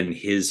 and then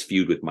his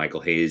feud with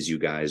Michael Hayes, you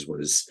guys,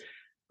 was,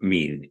 I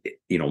mean,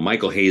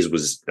 Michael Hayes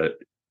was,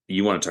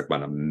 you want to talk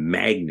about a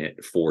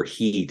magnet for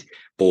heat,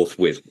 both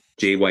with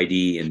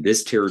JYD in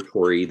this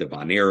territory, the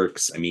Von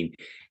Erichs. I mean,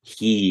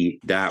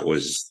 that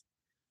was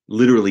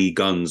literally,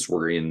 guns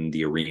were in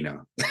the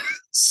arena.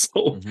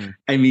 So,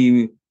 I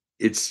mean,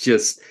 it's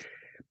just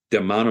the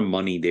amount of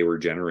money they were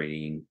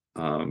generating.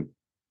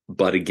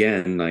 But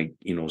again, like,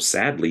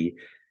 sadly,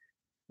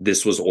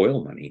 this was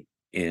oil money.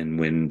 And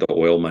when the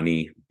oil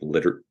money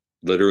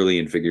literally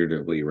and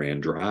figuratively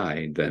ran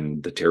dry,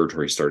 then the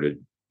territory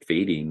started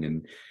fading.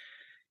 And,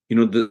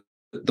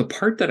 the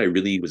part that I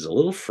really was a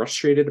little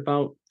frustrated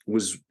about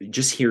was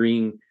just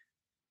hearing,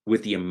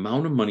 with the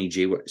amount of money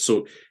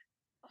so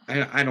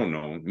I don't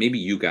know, maybe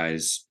you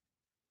guys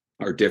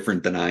are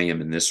different than I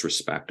am in this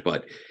respect,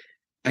 but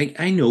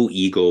I know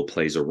ego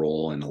plays a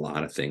role in a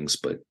lot of things,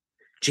 but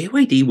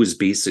JYD was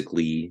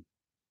basically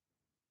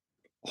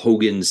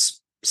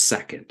Hogan's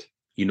second.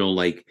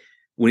 Like,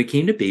 when it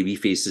came to baby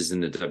faces in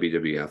the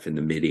WWF in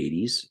the mid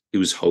 80s, it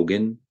was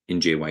Hogan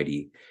and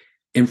JYD.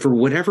 And for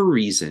whatever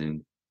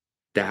reason,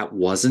 that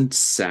wasn't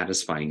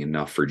satisfying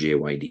enough for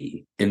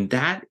JYD. And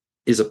that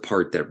is a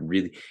part that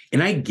really,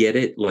 and I get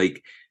it.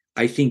 Like,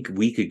 I think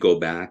we could go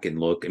back and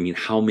look. I mean,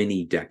 how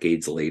many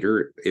decades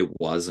later it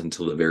was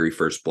until the very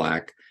first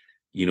black,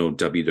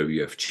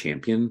 WWF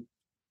champion?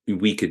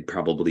 We could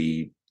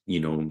probably,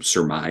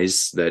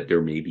 surmise that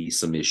there may be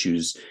some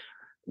issues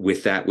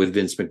with that with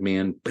Vince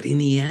McMahon. But in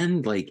the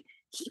end, like,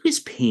 he was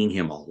paying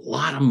him a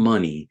lot of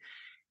money,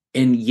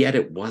 and yet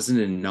it wasn't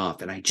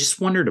enough. And I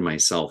just wonder to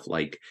myself,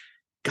 like,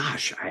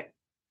 gosh,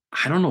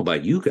 I don't know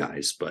about you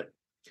guys, but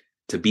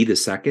to be the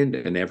second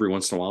and every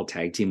once in a while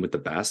tag team with the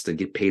best and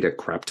get paid a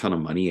crap ton of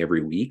money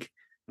every week,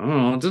 I don't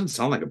know, it doesn't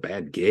sound like a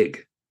bad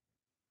gig.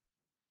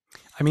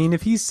 I mean,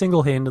 if he's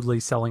single-handedly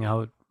selling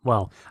out,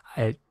 well,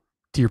 to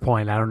your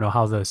point, I don't know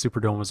how the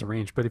Superdome was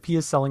arranged, but if he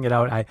is selling it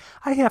out, I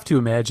have to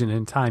imagine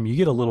in time you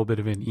get a little bit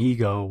of an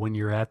ego when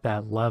you're at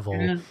that level,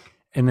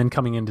 and then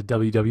coming into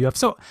WWF.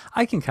 So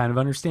I can kind of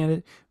understand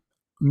it.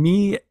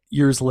 Me,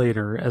 years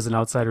later, as an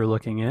outsider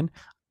looking in,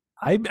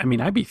 I mean,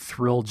 I'd be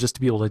thrilled just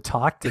to be able to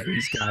talk to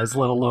these guys,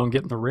 let alone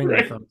get in the ring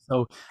with them.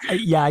 So,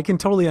 I can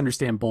totally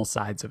understand both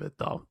sides of it,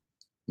 though.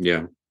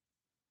 Yeah,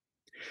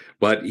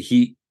 but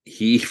he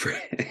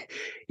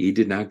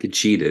did not get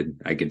cheated.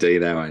 I can tell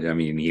you that. I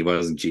mean, he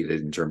wasn't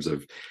cheated in terms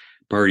of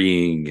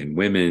partying and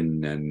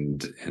women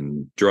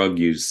and drug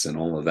use and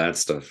all of that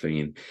stuff. I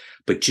mean,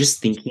 but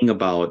just thinking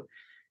about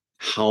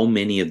how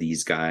many of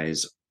these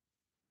guys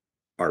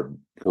were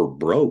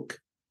broke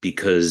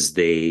because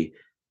they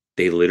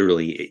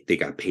literally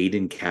got paid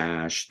in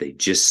cash. They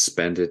just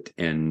spent it,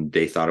 and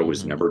they thought it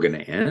was never going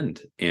to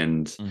end.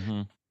 And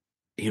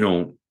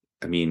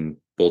I mean,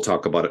 we'll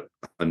talk about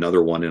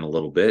another one in a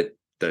little bit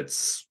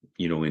that's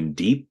in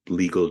deep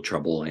legal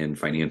trouble and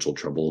financial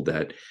trouble.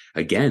 That,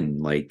 again,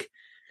 like,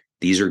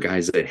 these are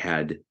guys that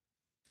had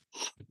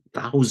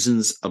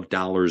thousands of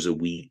dollars a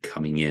week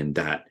coming in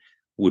that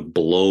would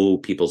blow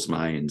people's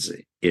minds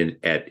in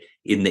the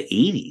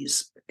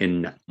 80s,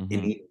 and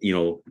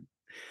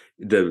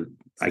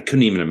I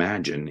couldn't even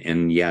imagine,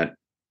 and yet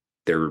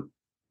they're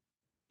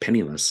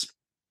penniless.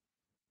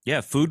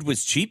 Yeah, food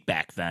was cheap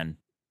back then.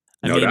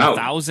 I No mean, doubt.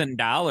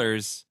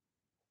 $1,000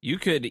 you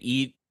could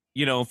eat,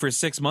 for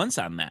 6 months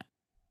on that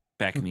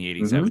back in the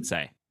 80s, I would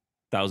say.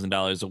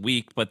 $1,000 a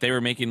week, but they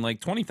were making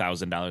like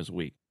 $20,000 a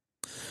week.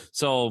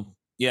 So,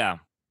 yeah,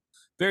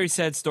 very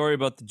sad story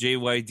about the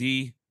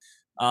JYD.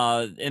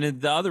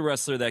 And the other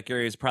wrestler that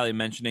Gary is probably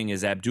mentioning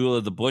is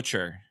Abdullah the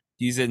Butcher.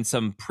 He's in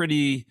some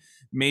pretty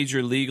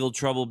major legal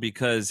trouble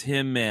because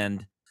him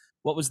and,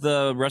 what was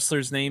the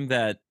wrestler's name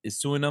that is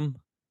suing him?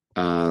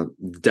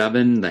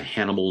 Devin the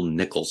Hannibal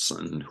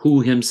Nicholson,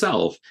 who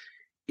himself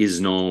is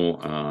no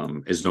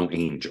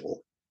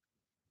angel,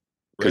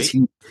 because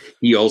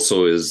he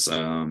also is.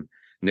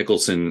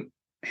 Nicholson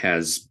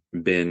has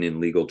been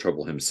in legal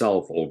trouble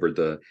himself over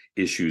the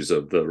issues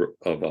of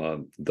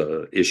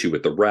the issue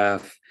with the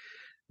ref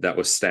that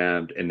was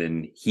stabbed, and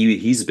then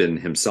he's been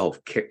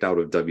himself kicked out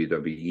of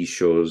WWE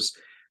shows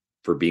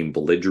for being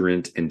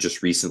belligerent, and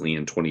just recently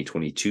in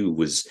 2022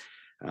 was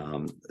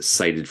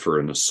cited for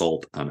an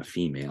assault on a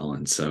female.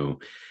 And so,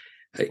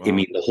 wow. I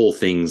mean, the whole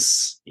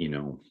thing's,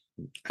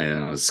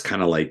 it's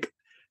kind of like,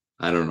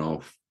 I don't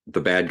know,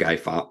 the bad guy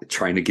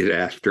trying to get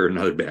after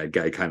another bad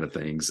guy kind of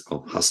things.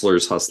 Oh,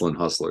 hustlers hustling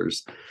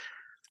hustlers.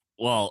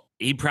 Well,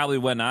 he probably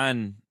went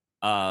on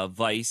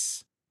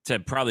Vice to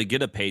probably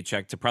get a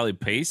paycheck to probably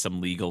pay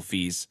some legal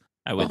fees,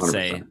 I would 100%.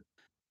 say.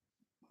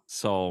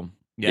 So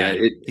yeah,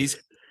 he's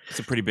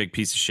a pretty big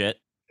piece of shit.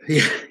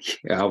 Yeah,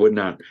 I would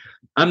not.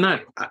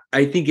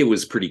 I think it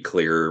was pretty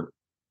clear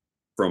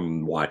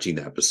from watching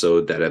the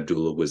episode that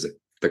Abdullah was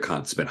the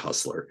consummate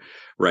hustler,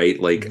 right?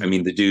 Like, I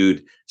mean, the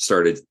dude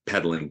started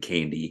peddling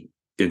candy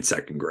in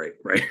second grade,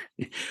 right?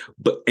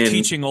 And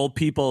teaching old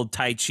people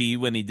Tai Chi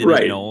when he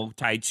didn't know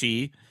Tai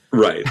Chi.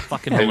 Right.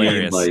 Fucking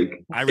hilarious. I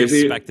mean, I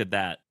respected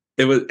that.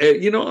 It was,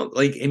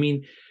 like, I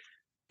mean,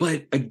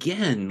 but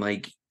again,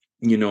 like,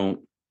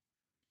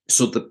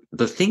 so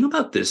the thing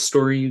about this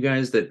story, you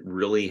guys, that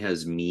really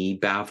has me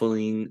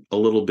baffling a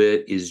little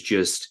bit is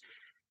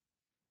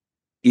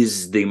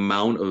the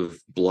amount of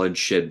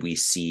bloodshed we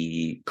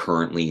see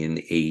currently in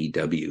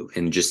AEW,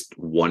 and just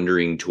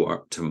wondering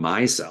to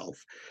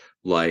myself,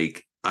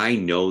 like, I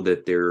know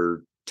that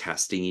they're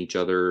testing each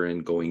other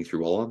and going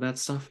through all of that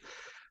stuff,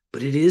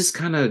 but it is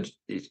kind of,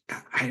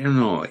 I don't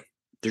know.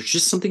 There's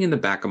just something in the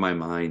back of my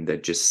mind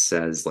that just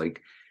says,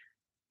 like,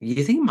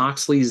 you think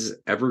Moxley's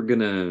ever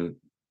gonna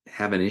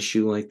have an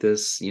issue like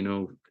this?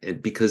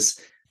 Because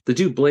the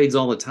dude blades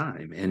all the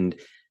time, and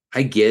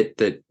I get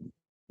that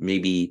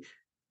maybe,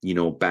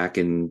 back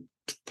in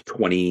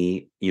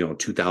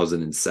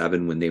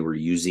 2007 when they were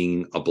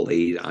using a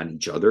blade on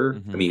each other.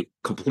 I mean,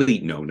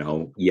 complete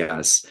no,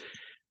 yes.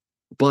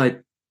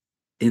 But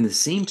in the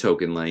same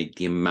token, like,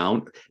 the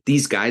amount,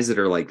 these guys that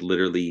are like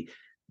literally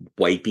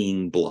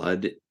wiping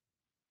blood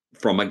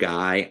from a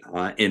guy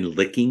and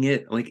licking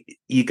it, like,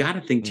 you got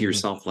to think to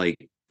yourself,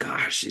 like,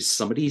 gosh,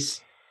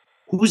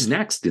 who's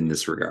next in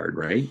this regard,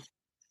 right?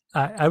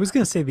 I was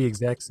going to say the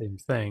exact same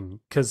thing,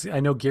 because I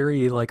know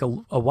Gary, like a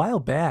while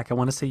back, I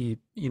want to say,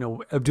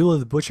 Abdullah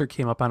the Butcher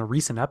came up on a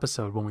recent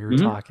episode when we were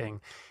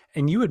talking,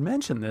 and you had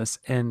mentioned this,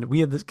 and we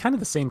had kind of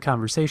the same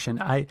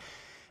conversation.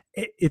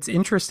 It's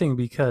interesting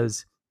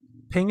because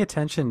paying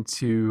attention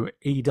to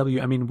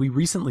AEW, I mean, we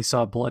recently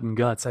saw Blood and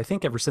Guts, I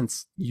think ever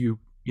since you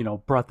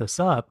brought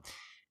this up,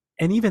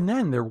 and even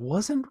then there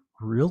wasn't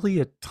really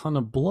a ton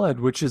of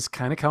blood, which is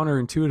kind of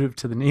counterintuitive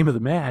to the name of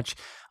the match.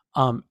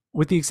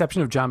 With the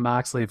exception of John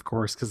Moxley, of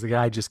course, because the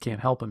guy just can't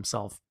help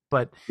himself.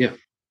 But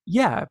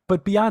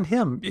but beyond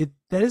him,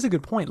 that is a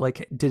good point.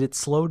 Like, did it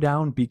slow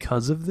down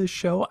because of this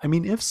show? I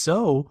mean, if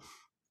so,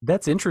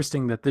 that's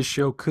interesting that this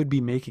show could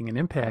be making an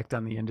impact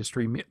on the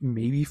industry,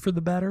 maybe for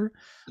the better.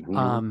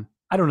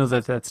 I don't know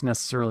that that's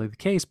necessarily the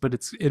case, but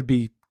it'd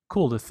be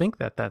cool to think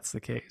that that's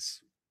the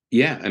case.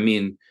 Yeah, I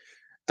mean,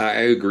 I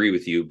agree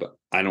with you, but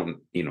I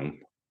don't,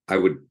 I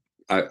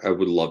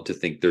would love to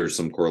think there's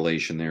some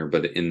correlation there,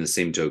 but in the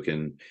same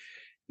token,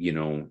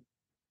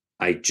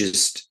 I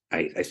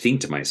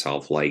think to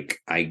myself, like,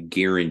 I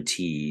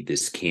guarantee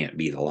this can't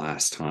be the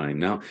last time.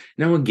 Now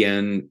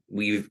again,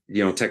 we've,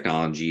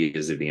 technology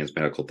is advanced,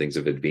 medical things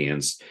have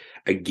advanced.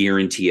 I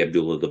guarantee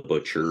Abdullah the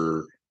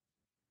Butcher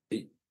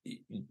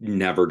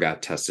never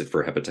got tested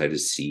for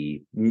hepatitis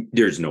C.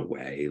 There's no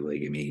way.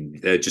 Like, I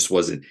mean, that just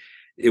wasn't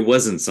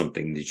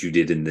something that you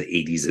did in the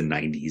 80s and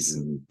 90s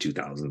and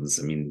 2000s.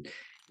 I mean,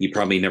 he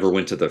probably never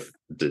went to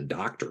the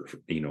doctor,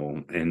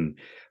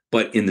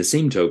 but in the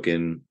same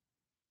token,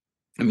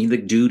 I mean, the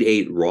dude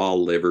ate raw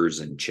livers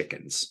and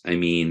chickens. I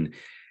mean,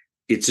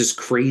 it's just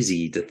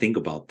crazy to think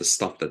about the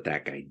stuff that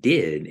guy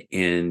did.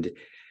 And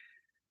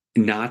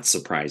not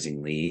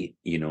surprisingly,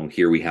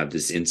 here we have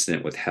this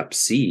incident with Hep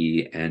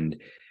C,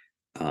 and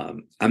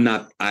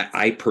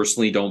I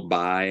personally don't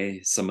buy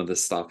some of the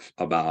stuff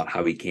about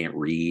how he can't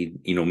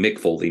read. Mick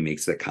Foley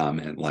makes the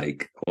comment,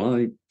 like, well,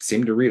 I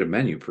seem to read a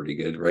menu pretty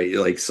good, right?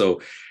 Like,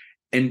 so,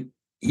 and,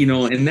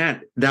 and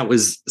that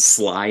was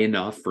sly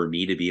enough for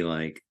me to be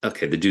like,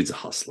 okay, the dude's a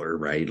hustler,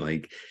 right?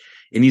 Like,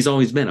 and he's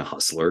always been a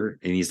hustler,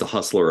 and he's the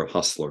hustler of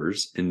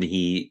hustlers, and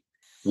he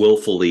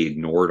willfully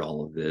ignored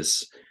all of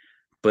this.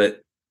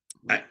 But,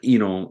 I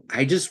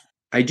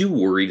do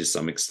worry to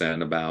some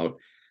extent about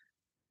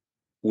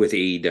with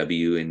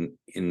AEW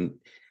and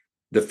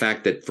the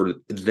fact that for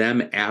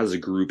them as a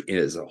group,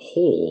 as a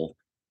whole,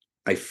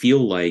 I feel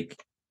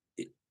like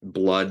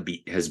blood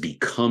has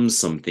become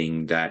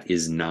something that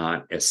is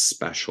not as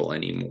special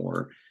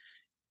anymore.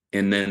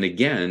 And then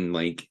again,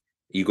 like,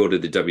 you go to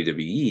the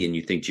WWE and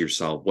you think to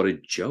yourself, what a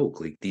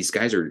joke. Like, these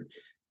guys are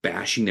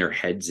bashing their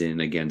heads in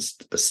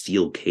against a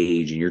steel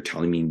cage, and you're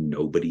telling me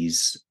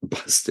nobody's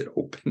busted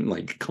open.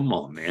 Like, come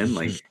on, man.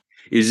 Like,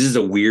 it's just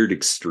a weird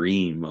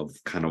extreme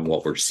of kind of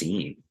what we're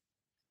seeing.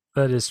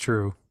 That is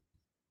true.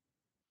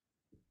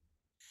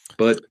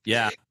 But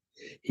yeah,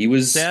 he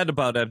was sad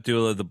about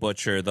Abdullah the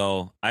Butcher,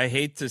 though. I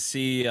hate to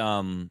see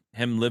him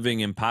living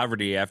in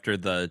poverty after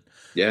the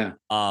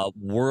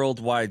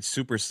worldwide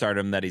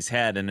superstardom that he's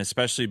had, and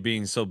especially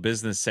being so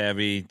business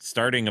savvy,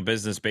 starting a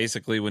business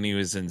basically when he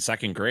was in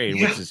second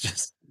grade, which is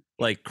just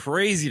like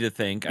crazy to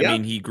think. I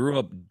mean, he grew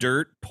up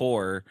dirt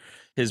poor.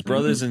 his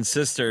brothers and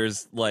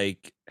sisters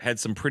like had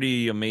some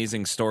pretty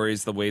amazing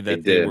stories, the way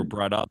that They they were did.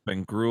 brought up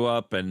and grew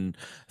up. And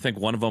I think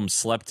one of them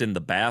slept in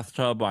the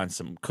bathtub on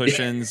some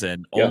cushions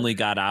and Yeah. only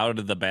got out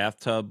of the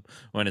bathtub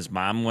when his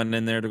mom went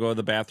in there to go to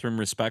the bathroom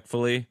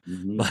respectfully.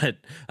 Mhm. But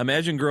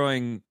imagine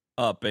growing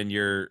up and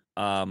you're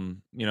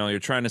you're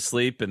trying to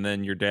sleep, and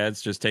then your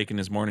dad's just taking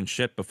his morning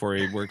shit before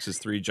he works his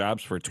 3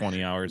 jobs for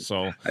 20 hours.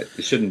 So I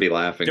shouldn't be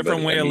laughing.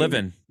 different but, way I of mean,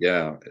 living.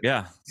 Yeah,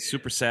 Yeah,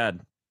 super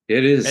sad.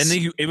 it is.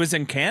 And it was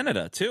in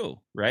Canada too,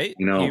 right?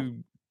 No. He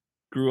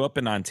grew up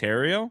in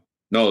Ontario.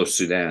 No,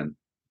 Sudan.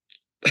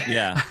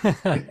 Yeah.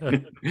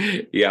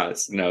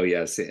 Yes. No.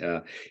 Yes.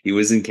 He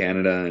was in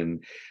Canada,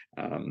 and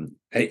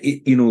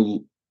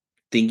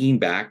thinking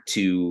back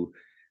to,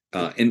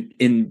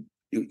 and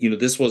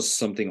this was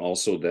something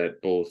also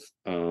that both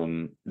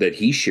that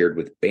he shared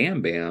with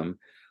Bam Bam,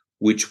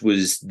 which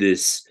was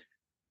this,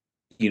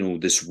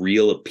 this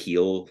real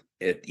appeal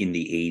in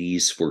the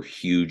 80s for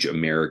huge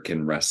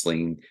American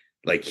wrestling,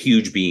 like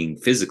huge being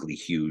physically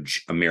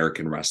huge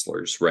American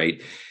wrestlers,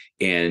 right?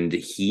 And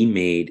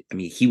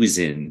he was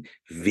in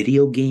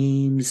video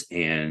games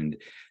and,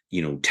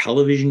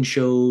 television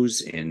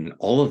shows and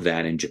all of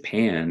that in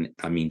Japan.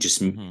 I mean,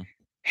 just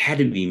had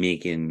to be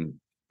making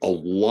a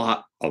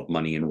lot of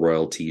money in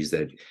royalties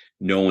that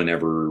no one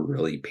ever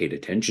really paid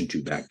attention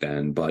to back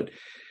then. But,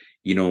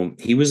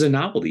 he was a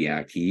novelty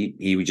act.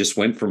 He just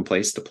went from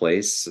place to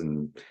place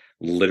and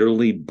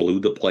literally blew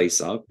the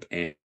place up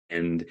and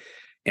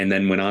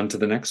then went on to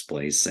the next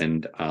place.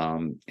 And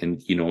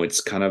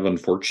it's kind of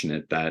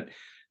unfortunate that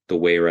the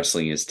way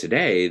wrestling is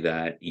today,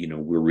 that, we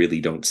really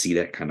don't see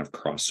that kind of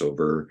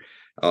crossover.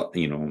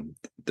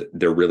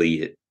 They're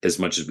really, as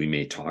much as we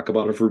may talk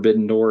about a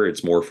forbidden door,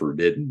 it's more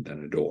forbidden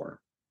than a door.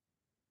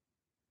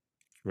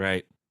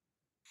 Right.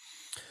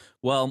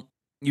 Well,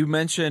 you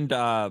mentioned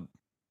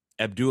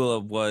Abdullah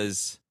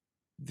was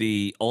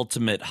the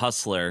ultimate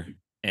hustler,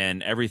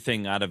 and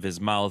everything out of his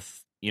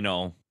mouth,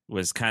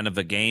 was kind of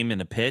a game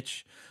and a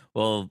pitch.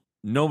 Well,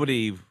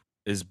 nobody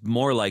is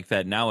more like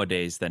that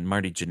nowadays than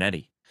Marty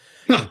Jannetty.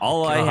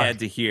 All I had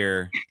to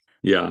hear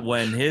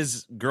when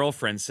his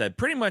girlfriend said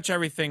pretty much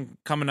everything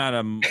coming out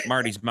of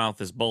Marty's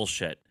mouth is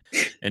bullshit.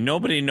 And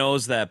nobody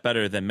knows that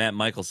better than Matt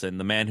Michelson,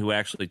 the man who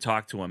actually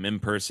talked to him in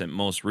person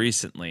most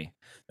recently.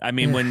 I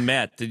mean, when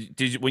Matt,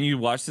 when you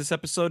watched this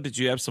episode, did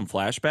you have some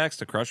flashbacks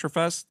to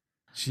Crusherfest?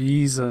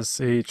 Jesus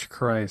H.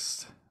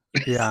 Christ.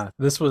 Yeah,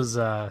 this was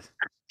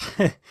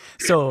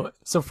so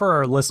for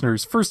our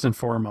listeners, first and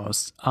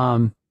foremost,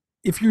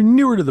 if you're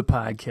newer to the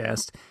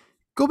podcast,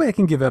 go back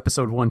and give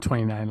episode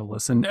 129 a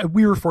listen.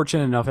 We were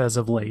fortunate enough as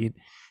of late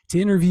to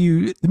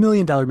interview the $1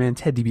 Million Man,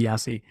 Ted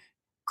DiBiase,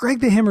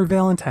 Greg the Hammer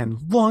Valentine,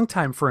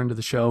 longtime friend of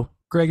the show.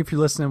 Greg, if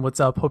you're listening, what's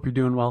up? Hope you're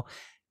doing well.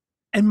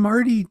 And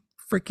Marty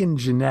freaking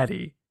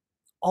Jannetty,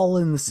 all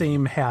in the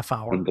same half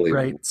hour,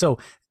 right? So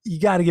you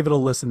got to give it a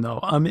listen, though.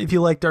 If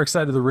you like Dark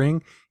Side of the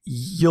Ring,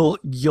 you'll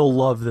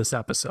love this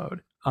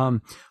episode.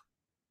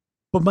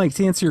 But Mike,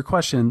 to answer your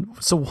question,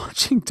 so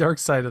watching Dark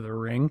Side of the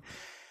Ring,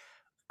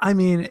 I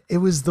mean, it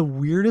was the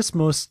weirdest,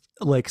 most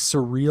like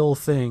surreal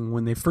thing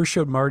when they first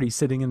showed Marty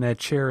sitting in that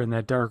chair in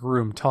that dark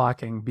room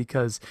talking,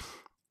 because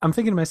I'm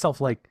thinking to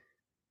myself, like,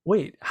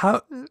 wait,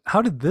 how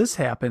did this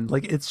happen?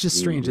 Like, it's just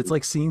strange. It's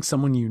like seeing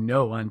someone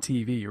on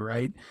TV,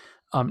 right?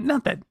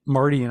 Not that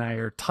Marty and I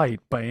are tight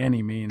by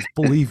any means,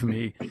 believe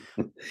me.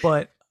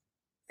 But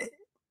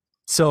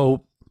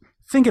so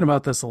thinking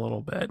about this a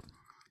little bit,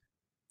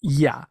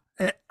 yeah,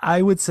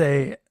 I would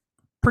say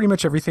pretty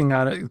much everything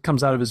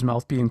comes out of his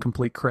mouth being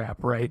complete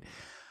crap, right?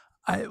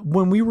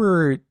 When we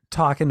were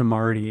talking to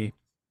Marty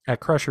at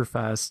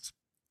Crusherfest,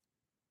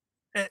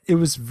 it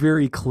was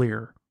very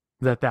clear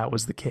that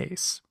was the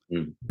case,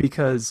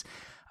 because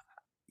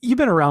you've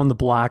been around the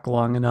block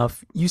long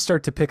enough, you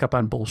start to pick up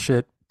on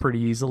bullshit pretty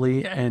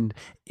easily, and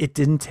it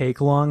didn't take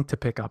long to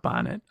pick up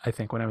on it, I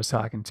think, when I was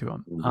talking to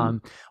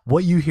him.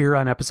 What you hear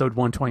on episode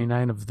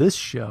 129 of this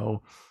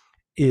show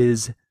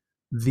is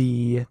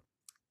the,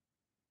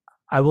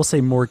 I will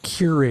say, more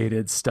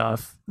curated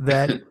stuff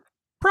that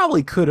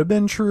probably could have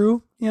been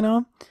true,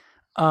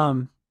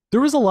 there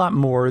was a lot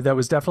more that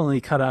was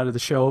definitely cut out of the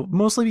show,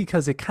 mostly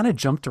because it kind of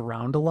jumped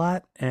around a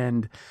lot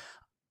and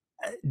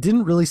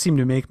didn't really seem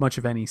to make much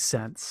of any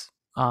sense.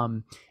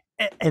 And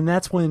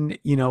that's when,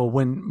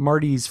 when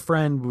Marty's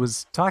friend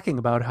was talking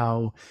about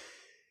how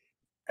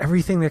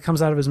everything that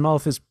comes out of his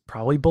mouth is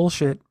probably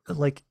bullshit.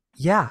 Like,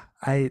 yeah,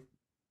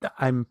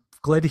 I'm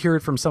glad to hear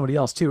it from somebody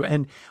else too.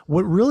 And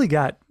what really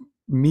got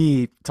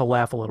me to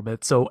laugh a little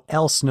bit. So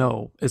Al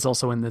Snow is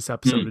also in this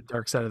episode of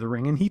Dark Side of the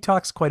Ring, and he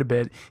talks quite a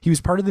bit. He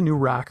was part of the New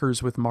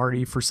Rockers with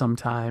Marty for some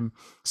time.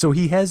 So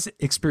he has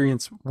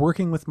experience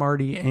working with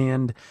Marty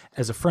and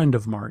as a friend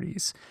of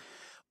Marty's.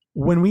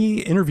 When we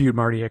interviewed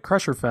Marty at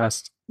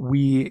Crusherfest,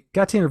 we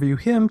got to interview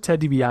him,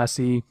 Ted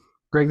DiBiase,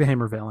 Greg the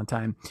Hammer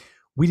Valentine.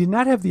 We did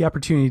not have the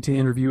opportunity to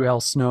interview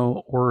Al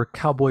Snow or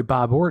Cowboy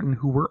Bob Orton,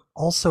 who were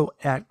also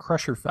at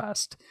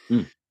Crusherfest.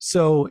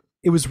 So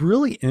it was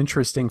really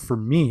interesting for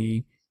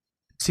me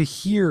to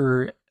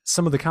hear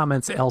some of the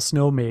comments Al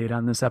Snow made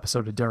on this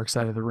episode of Dark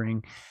Side of the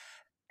Ring,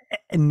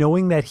 and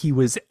knowing that he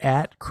was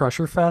at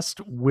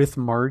Crusherfest with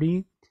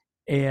Marty,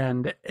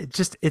 and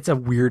it's a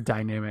weird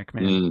dynamic,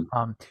 man.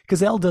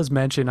 Because Al does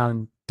mention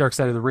on Dark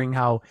Side of the Ring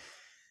how,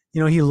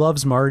 he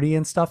loves Marty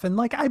and stuff, and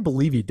like I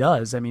believe he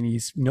does. I mean,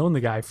 he's known the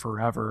guy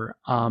forever.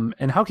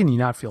 And how can you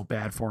not feel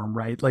bad for him,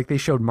 right? Like they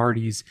showed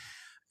Marty's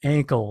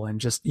ankle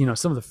and just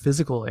some of the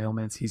physical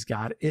ailments he's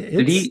got.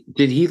 Did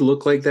he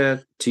look like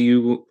that to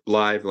you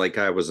live? Like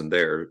I wasn't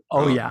there.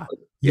 Oh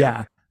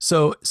yeah.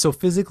 So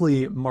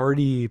physically,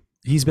 Marty,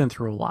 he's been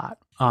through a lot.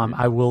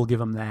 I will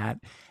give him that.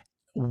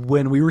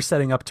 When we were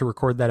setting up to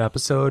record that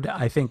episode,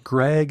 I think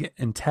Greg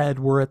and Ted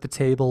were at the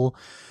table,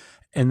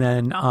 and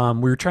then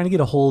we were trying to get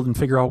a hold and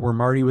figure out where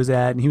Marty was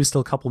at, and he was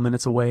still a couple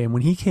minutes away. And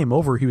when he came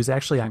over, he was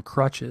actually on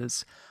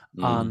crutches.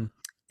 And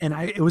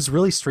it was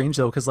really strange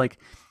though, because like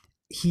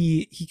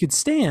he could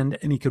stand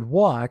and he could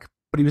walk,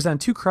 but he was on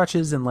 2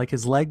 crutches, and like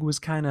his leg was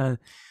kind of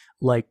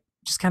like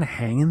just kind of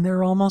hanging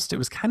there almost. It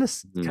was kind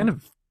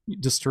of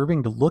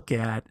disturbing to look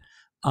at.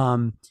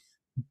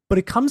 But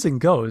it comes and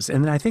goes.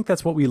 And then I think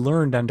that's what we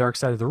learned on Dark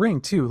Side of the Ring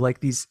too.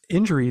 Like these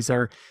injuries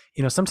are,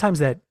 sometimes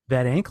that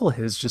ankle of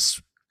his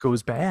just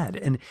goes bad,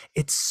 and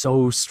it's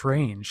so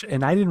strange.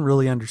 And I didn't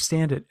really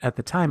understand it at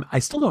the time. I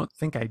still don't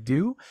think I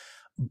do,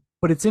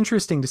 but it's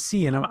interesting to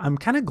see. And I'm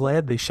kind of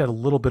glad they shed a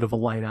little bit of a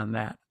light on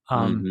that.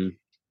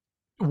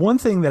 One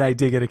thing that I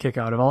did get a kick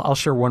out of, I'll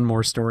share one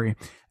more story.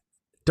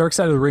 Dark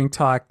Side of the Ring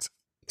talked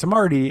to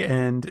Marty,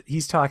 and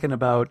he's talking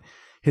about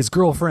his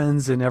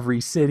girlfriends in every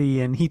city.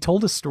 And he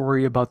told a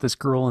story about this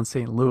girl in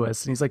St.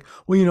 Louis. And he's like,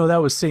 well,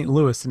 that was St.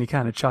 Louis. And he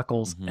kind of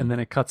chuckles. And then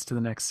it cuts to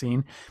the next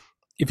scene.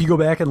 If you go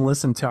back and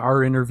listen to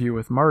our interview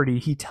with Marty,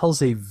 he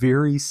tells a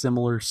very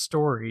similar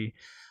story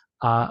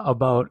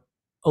about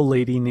a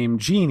lady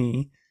named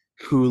Jeannie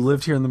who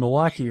lived here in the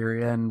Milwaukee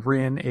area and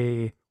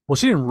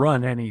she didn't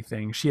run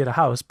anything. She had a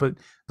house, but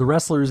the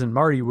wrestlers and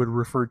Marty would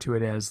refer to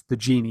it as the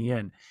Jeannie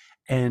Inn.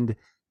 And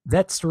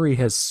that story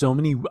has so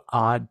many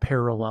odd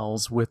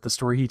parallels with the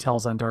story he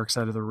tells on Dark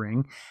Side of the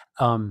Ring.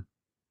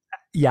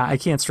 I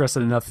can't stress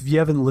it enough. If you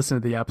haven't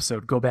listened to the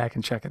episode, go back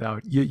and check it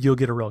out. You'll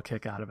get a real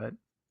kick out of it.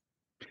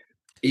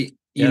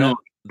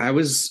 I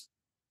was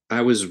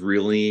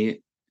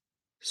really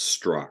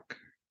struck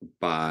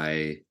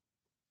by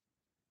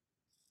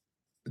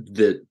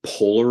the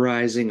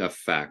polarizing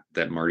effect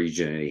that Marty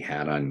Jannetty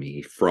had on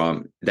me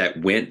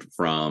went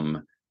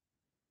from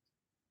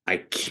I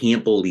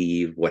can't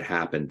believe what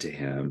happened to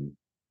him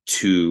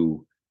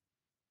to,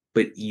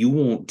 but you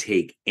won't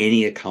take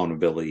any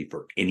accountability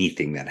for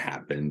anything that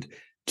happened,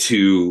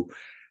 to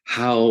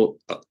how,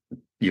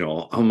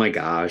 oh my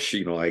gosh,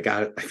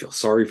 I feel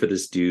sorry for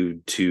this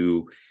dude,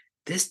 to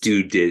this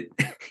dude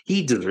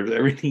he deserves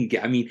everything he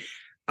got. I mean,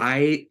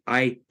 I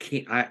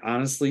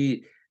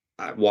honestly,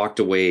 I walked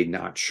away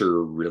not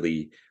sure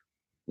really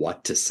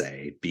what to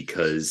say,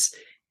 because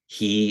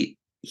he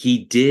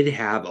did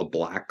have a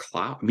black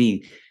cloud. I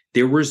mean,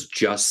 there was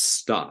just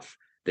stuff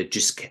that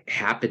just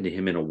happened to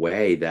him in a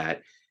way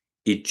that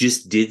it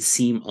just did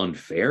seem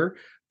unfair.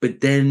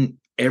 But then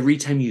every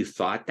time you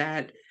thought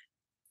that,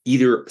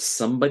 either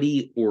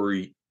somebody or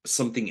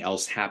something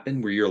else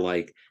happened where you're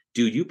like,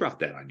 dude, you brought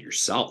that on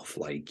yourself.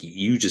 Like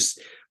you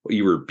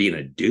were being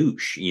a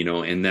douche,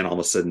 and then all of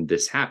a sudden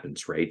this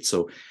happens, right?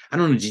 So I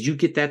don't know. Did you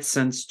get that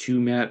sense too,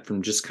 Matt,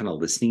 from just kind of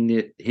listening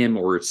to him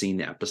or seeing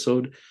the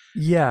episode?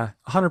 Yeah,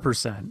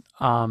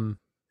 100%.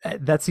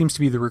 That seems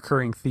to be the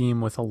recurring theme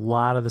with a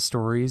lot of the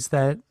stories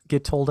that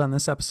get told on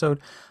this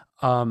episode.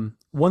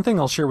 One thing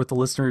I'll share with the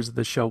listeners of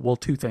the show, well,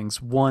 2 things.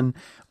 One,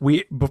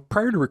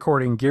 prior to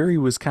recording, Gary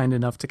was kind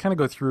enough to kind of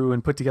go through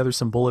and put together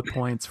some bullet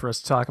points for us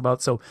to talk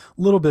about. So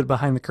a little bit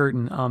behind the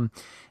curtain.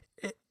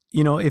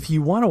 If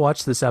you want to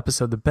watch this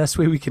episode, the best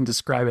way we can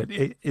describe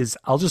it is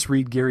I'll just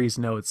read Gary's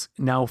notes.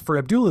 Now, for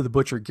Abdullah the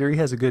Butcher, Gary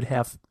has a good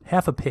half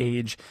a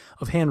page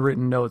of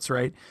handwritten notes,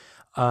 right?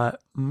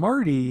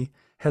 Marty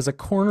has a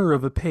corner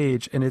of a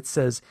page, and it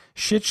says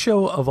 "shit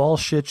show of all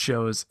shit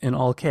shows" in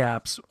all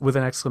caps with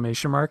an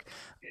exclamation mark.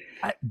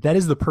 That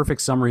is the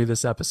perfect summary of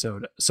this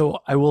episode. So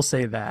I will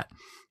say that.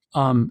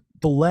 The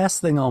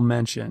last thing I'll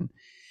mention,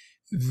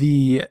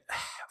 the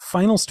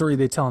final story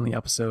they tell in the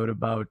episode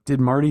about, did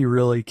Marty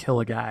really kill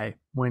a guy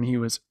when he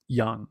was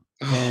young?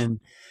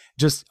 And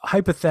just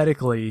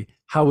hypothetically,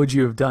 how would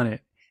you have done it?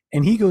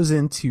 And he goes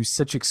into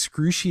such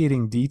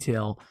excruciating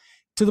detail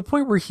to the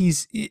point where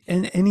he's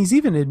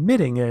even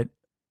admitting it,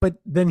 but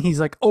then he's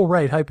like, oh,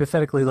 right,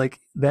 hypothetically,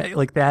 like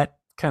that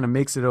kind of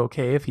makes it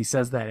okay if he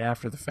says that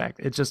after the fact.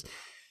 It's just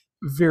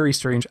very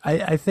strange.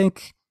 I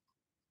think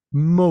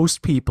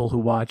most people who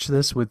watch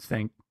this would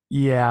think,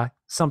 yeah,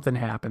 something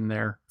happened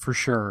there for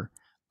sure.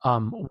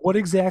 What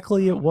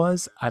exactly it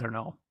was, I don't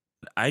know.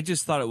 I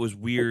just thought it was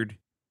weird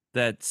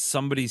that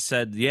somebody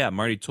said, yeah,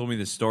 Marty told me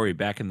this story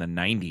back in the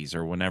 90s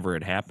or whenever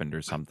it happened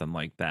or something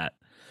like that.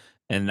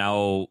 And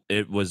now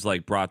it was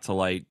like brought to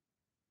light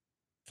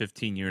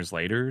 15 years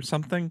later or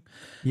something.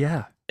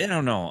 Yeah. I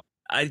don't know.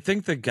 I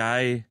think the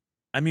guy,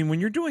 I mean, when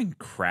you're doing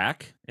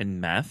crack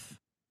and meth,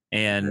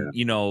 and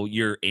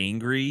you're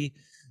angry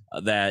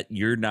that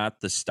you're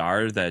not the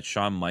star that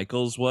Shawn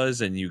Michaels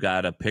was, and you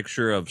got a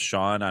picture of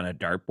Shawn on a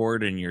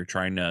dartboard and you're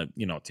trying to,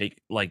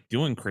 take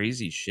doing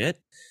crazy shit,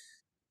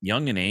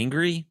 young and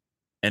angry,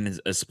 and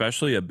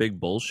especially a big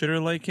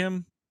bullshitter like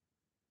him.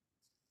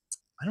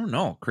 I don't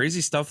know,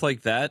 crazy stuff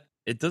like that.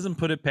 It doesn't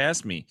put it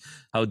past me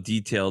how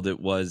detailed it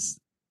was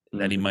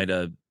that he might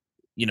have,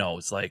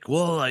 it's like,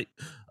 well, I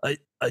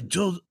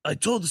told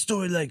the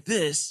story like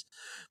this,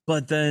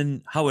 but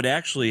then how it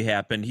actually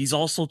happened, he's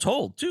also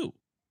told too.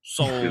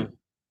 So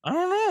I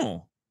don't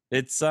know.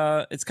 It's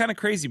kind of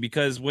crazy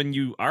because when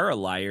you are a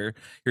liar,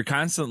 you're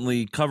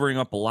constantly covering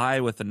up a lie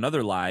with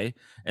another lie,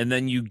 and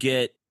then you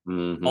get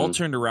all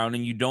turned around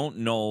and you don't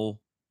know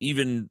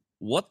even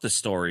what the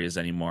story is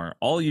anymore.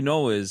 All you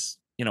know is,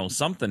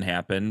 something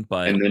happened,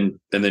 but and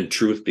then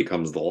truth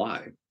becomes the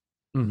lie.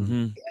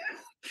 Mm-hmm.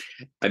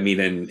 I mean,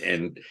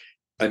 and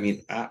I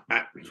mean,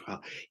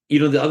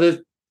 the other,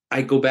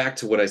 I go back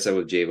to what I said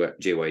with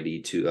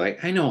JYD too.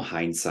 Like, I know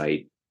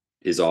hindsight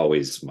is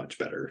always much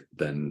better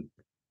than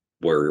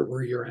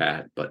where you're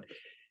at, but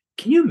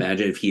can you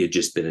imagine if he had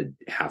just been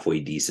a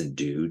halfway decent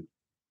dude?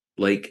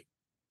 Like,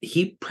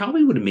 he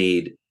probably would have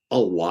made a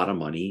lot of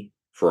money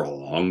for a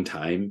long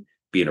time,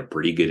 being a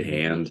pretty good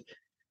hand,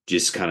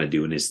 just kind of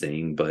doing his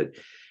thing. But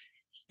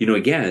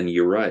again,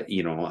 you're right.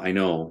 I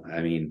know.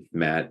 I mean,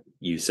 Matt,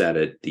 you said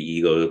it, the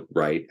ego,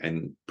 right?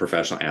 And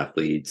professional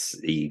athletes,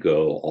 the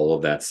ego, all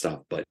of that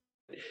stuff. But,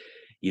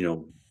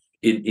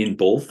 in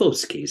both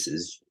those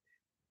cases,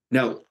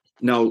 now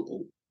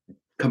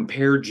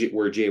compare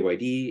where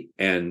JYD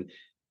and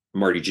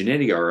Marty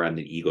Jannetty are on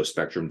the ego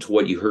spectrum to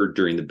what you heard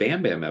during the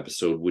Bam Bam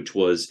episode, which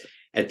was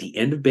at the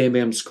end of Bam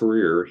Bam's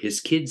career, his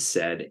kids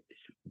said,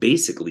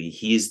 basically,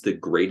 he's the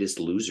greatest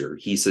loser.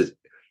 He said,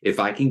 if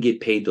I can get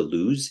paid to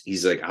lose,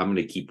 he's like, I'm going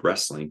to keep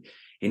wrestling.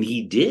 And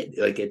he did.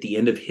 Like, at the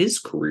end of his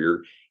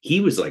career,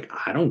 he was like,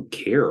 I don't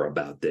care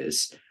about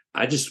this.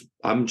 I'm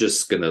going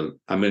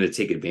to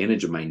take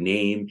advantage of my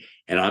name,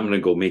 and I'm going to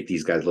go make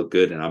these guys look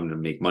good, and I'm going to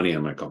make money.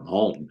 I'm going to come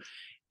home.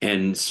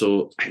 And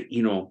so,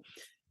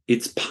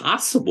 it's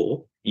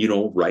possible,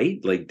 right?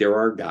 Like, there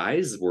are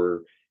guys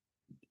where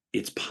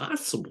it's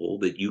possible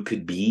that you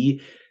could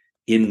be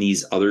in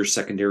these other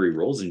secondary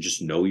roles and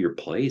just know your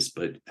place.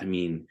 But I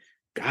mean,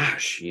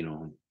 gosh,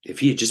 if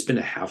he had just been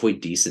a halfway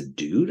decent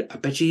dude, I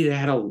bet you he'd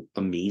had an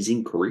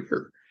amazing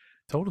career.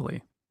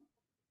 Totally.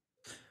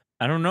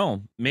 I don't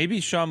know. Maybe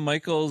Shawn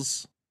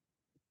Michaels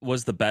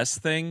was the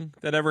best thing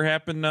that ever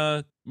happened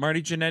to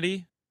Marty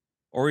Jannetty,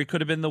 or he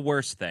could have been the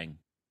worst thing,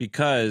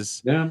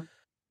 because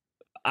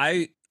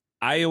I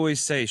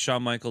always say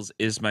Shawn Michaels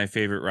is my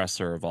favorite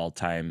wrestler of all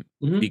time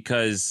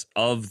because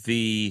of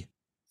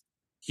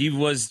he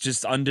was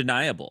just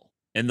undeniable.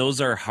 And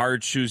those are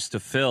hard shoes to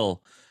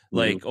fill.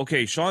 Like,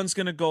 okay, Shawn's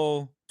going to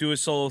go do a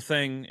solo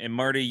thing, and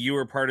Marty, you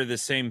were part of the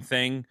same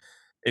thing.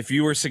 If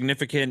you were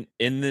significant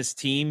in this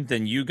team,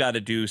 then you got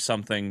to do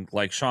something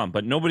like Shawn.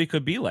 But nobody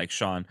could be like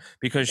Shawn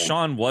because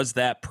Shawn was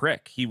that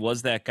prick. He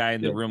was that guy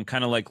in the room,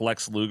 kind of like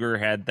Lex Luger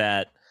had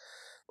that,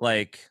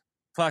 like,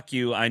 fuck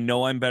you, I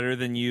know I'm better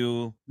than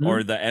you,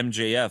 or the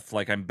MJF,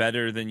 like, I'm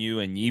better than you,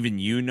 and even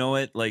you know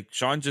it. Like,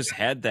 Shawn just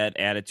had that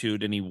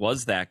attitude, and he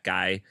was that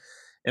guy.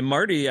 And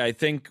Marty, I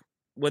think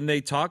when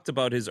they talked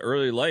about his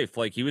early life,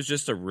 like, he was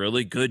just a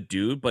really good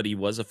dude, but he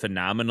was a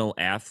phenomenal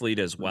athlete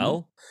as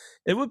well.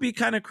 It would be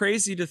kind of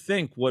crazy to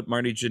think what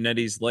Marty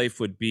Jannetty's life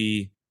would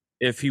be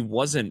if he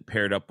wasn't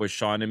paired up with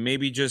Shawn and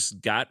maybe just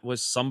got with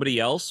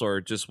somebody else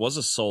or just was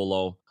a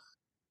solo.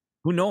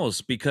 Who knows?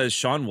 Because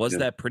Shawn was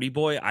that pretty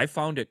boy. I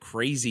found it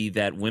crazy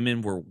that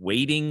women were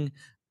waiting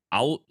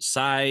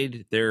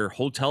outside their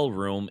hotel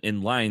room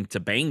in line to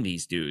bang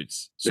these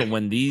dudes. So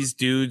when these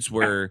dudes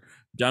were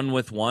done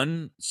with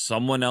one,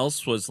 someone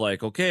else was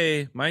like,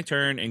 okay, my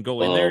turn, and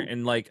go in there.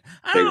 And like,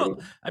 I don't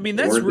know. I mean,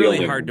 that's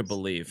really hard to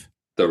believe.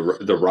 The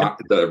Rock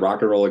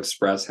and Roll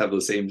Express have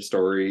the same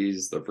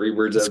stories. The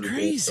Freebirds have the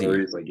same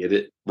stories. I get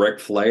it. Ric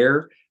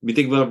Flair. I mean,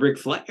 think about Ric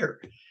Flair.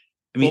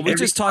 I mean, we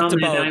just talked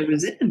about. I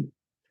was in.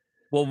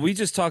 Well, we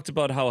just talked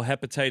about how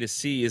hepatitis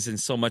C isn't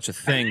so much a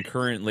thing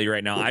currently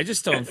right now. I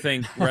just don't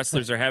think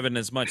wrestlers are having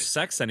as much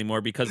sex anymore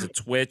because of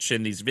Twitch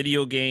and these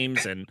video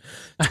games and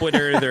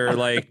Twitter. They're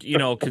like,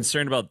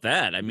 concerned about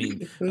that. I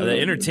mean, the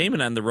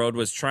entertainment on the road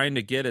was trying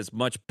to get as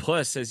much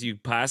puss as you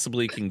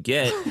possibly can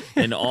get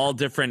in all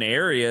different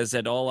areas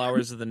at all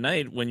hours of the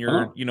night when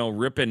you're,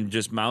 ripping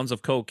just mounds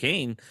of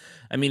cocaine.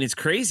 I mean, it's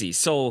crazy.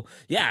 So,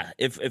 yeah,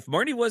 if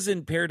Marty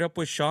wasn't paired up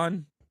with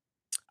Shawn,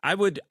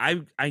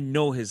 I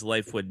know his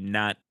life would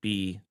not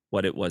be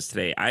what it was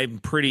today. I'm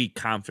pretty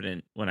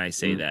confident when I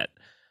say that.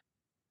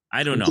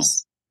 I don't know.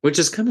 Which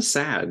is kind of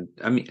sad.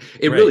 I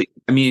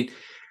mean,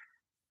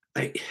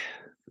 I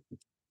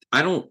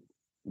don't,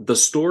 the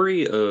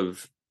story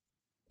of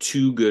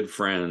two good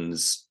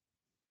friends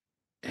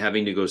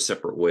having to go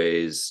separate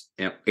ways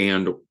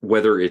and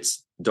whether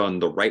it's done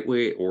the right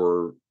way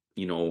or,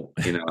 in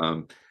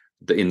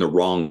the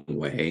wrong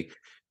way,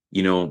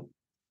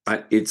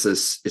 it's a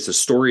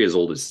story as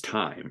old as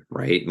time,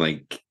 right?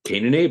 Like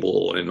Cain and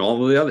Abel and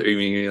all the other. I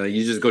mean,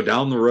 you just go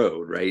down the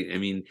road, right? I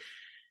mean,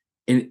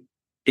 and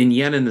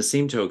yet in the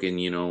same token,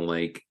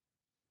 like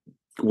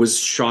was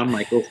Shawn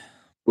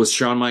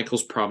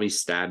Michaels probably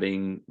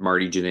stabbing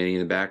Marty Jannetty in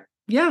the back?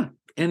 Yeah,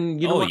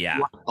 and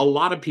a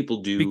lot of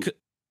people do.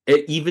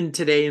 Even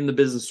today in the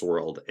business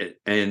world,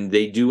 and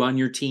they do on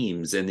your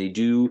teams, and they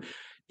do,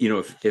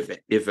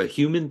 if a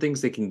human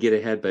thinks they can get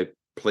ahead by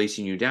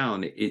placing you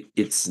down,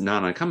 it's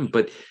not uncommon.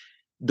 But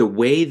the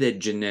way that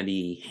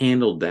Jannetty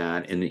handled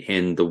that,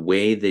 and the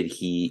way that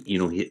he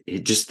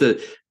just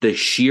the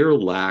sheer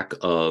lack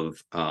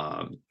of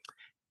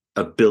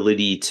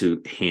ability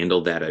to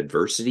handle that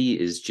adversity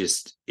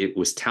it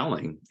was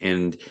telling.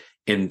 And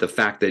the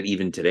fact that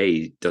even today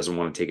he doesn't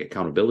want to take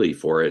accountability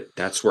for it,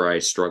 that's where I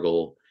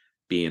struggle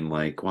being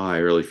like, wow, I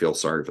really feel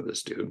sorry for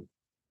this dude.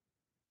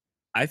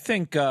 I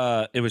think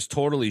it was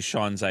totally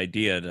Sean's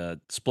idea to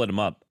split him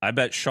up. I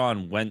bet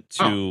Sean went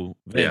to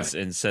Vince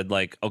and said,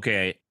 like,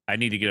 okay, I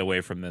need to get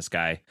away from this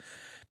guy.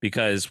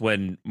 Because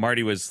when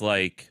Marty was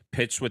like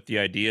pitched with the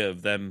idea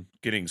of them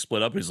getting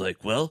split up, he's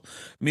like, well,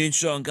 me and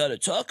Sean got to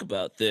talk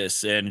about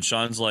this. And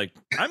Sean's like,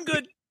 I'm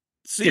good.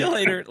 See you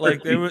later.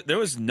 Like there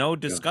was no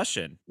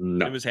discussion.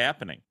 No. It was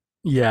happening.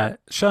 Yeah.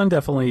 Sean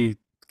definitely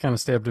kind of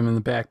stabbed him in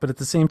the back. But at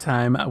the same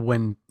time,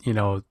 when,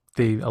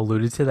 they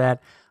alluded to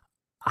that,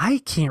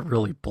 I can't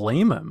really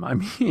blame him. I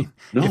mean,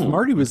 if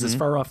Marty was as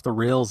far off the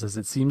rails as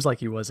it seems like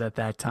he was at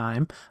that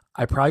time,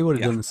 I probably would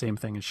have done the same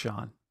thing as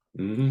Sean.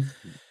 Mm-hmm.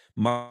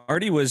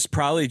 Marty was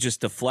probably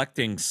just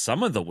deflecting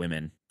some of the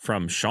women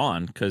from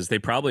Sean because they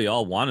probably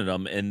all wanted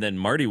him. And then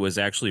Marty was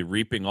actually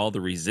reaping all the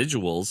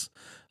residuals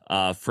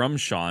from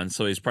Sean.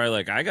 So he's probably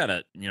like, I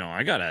gotta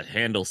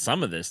handle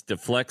some of this,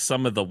 deflect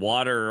some of the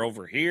water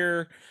over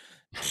here.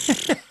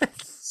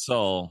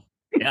 So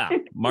yeah,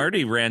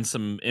 Marty ran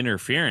some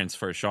interference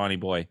for Shawnee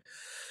boy.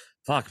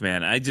 Fuck,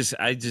 man. I just,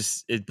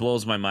 it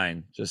blows my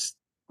mind. Just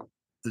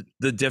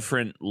the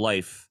different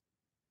life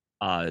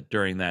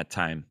during that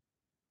time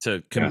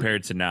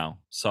compared to now.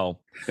 So,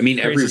 I mean,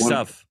 every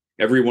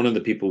one of the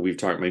people we've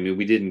talked, I mean,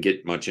 we didn't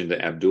get much into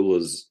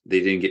Abdullah's,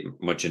 they didn't get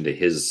much into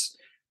his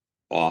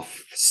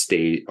life,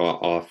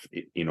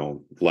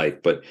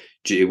 but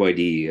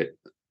JYD,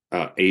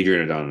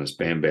 Adrian Adonis,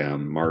 Bam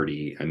Bam,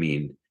 Marty, I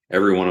mean,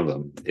 every one of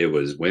them, it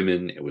was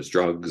women, it was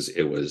drugs,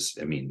 it was,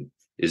 I mean,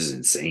 this is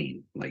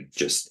insane. Like,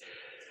 just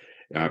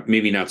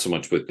maybe not so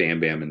much with Bam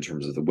Bam in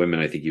terms of the women.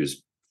 I think he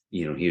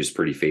was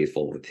pretty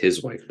faithful with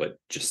his wife, but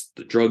just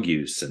the drug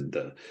use and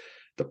the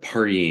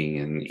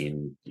partying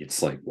and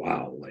it's like,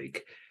 wow,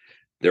 like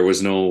there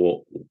was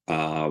no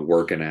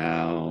working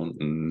out,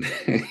 and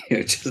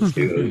it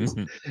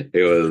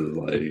was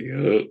like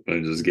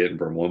I'm just getting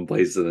from one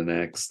place to the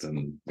next,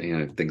 and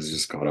man, things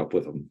just caught up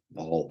with them,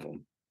 all of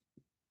them.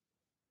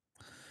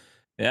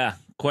 Yeah,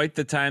 quite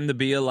the time to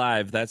be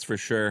alive, that's for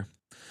sure.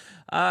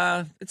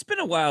 It's been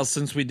a while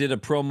since we did a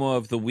promo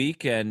of the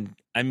week, and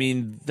I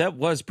mean, that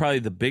was probably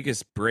the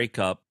biggest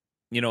breakup,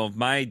 of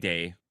my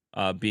day,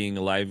 being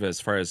alive as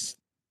far as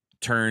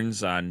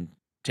turns on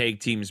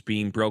tag teams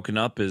being broken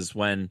up, is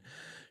when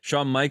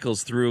Shawn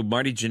Michaels threw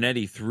Marty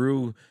Jannetty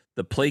through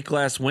the plate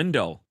glass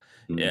window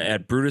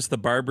at Brutus the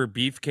Barber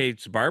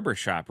Beefcake's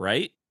barbershop,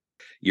 right?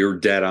 You're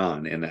dead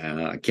on, and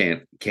I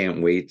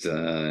can't wait.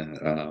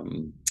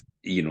 When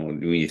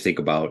you think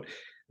about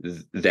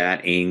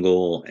that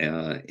angle,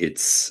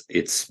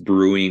 it's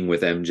brewing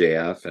with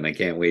MJF, and I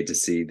can't wait to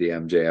see the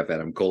MJF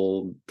Adam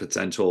Cole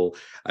potential.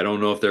 I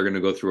don't know if they're going to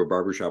go through a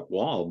barbershop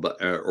wall,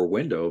 or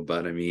window,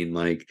 but I mean,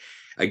 like,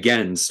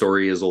 again,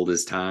 story as old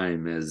as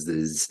time, as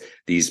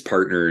these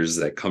partners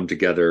that come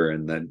together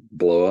and then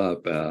blow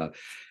up.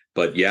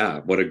 But yeah,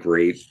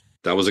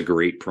 that was a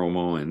great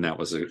promo, and it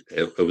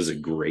was a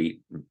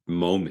great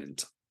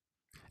moment.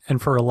 And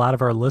for a lot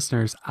of our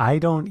listeners, I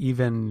don't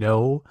even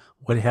know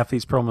what half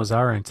these promos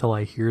are until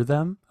I hear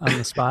them on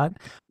the spot.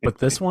 But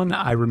this one,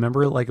 I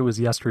remember it like it was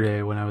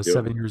yesterday when I was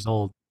 7 years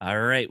old. All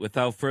right,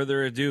 without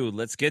further ado,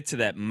 let's get to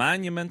that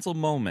monumental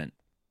moment.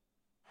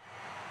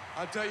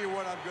 I'll tell you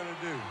what I'm going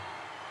to do.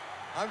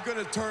 I'm going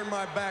to turn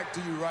my back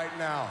to you right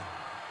now.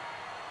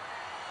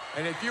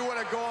 And if you want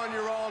to go on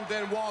your own,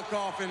 then walk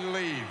off and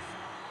leave.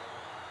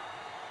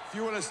 If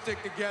you want to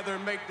stick together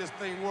and make this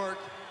thing work,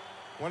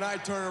 when I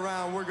turn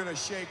around, we're going to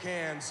shake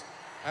hands,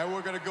 and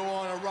we're going to go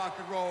on a rock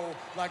and roll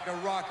like the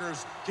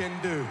Rockers can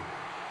do.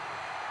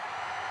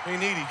 They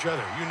need each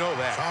other. You know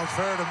that. Sounds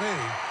fair to me.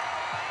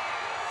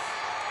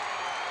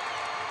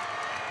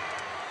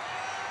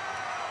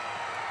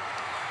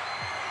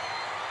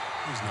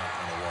 He's not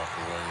going to walk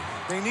away.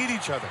 They need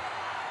each other.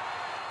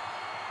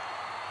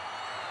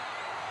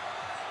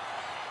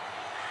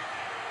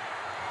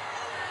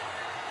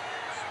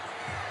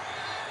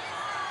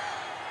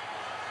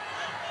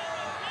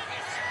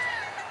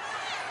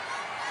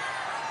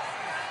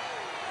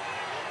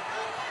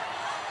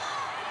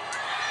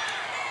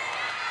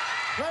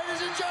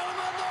 Ladies and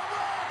gentlemen, the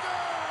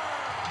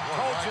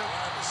Rockers!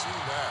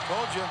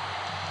 Told you.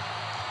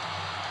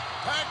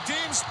 Tag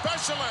team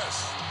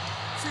specialists.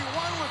 See,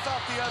 one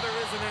without the other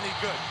isn't any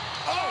good.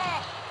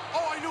 Oh,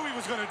 I knew he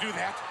was going to do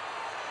that.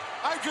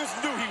 I just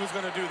knew he was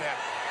going to do that.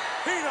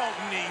 He don't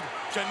need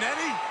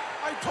Jannetty.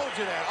 I told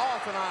you that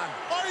off and on.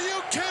 Are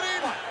you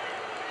kidding?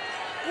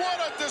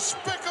 What a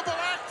despicable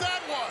act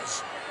that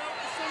was.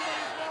 No!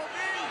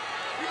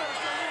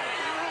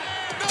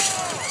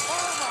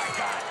 Oh, my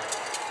God.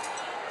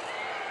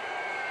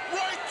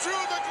 Right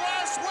through the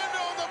glass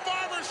window of the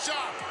barber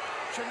shop.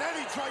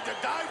 Jannetty tried to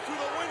dive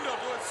through the window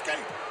to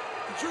escape.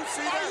 Did you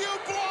see that? Are you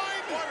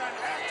blind? What an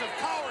act of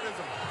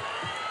cowardism.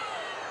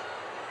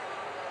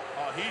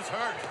 Oh, he's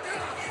hurt.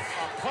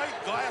 A plate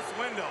glass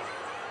window.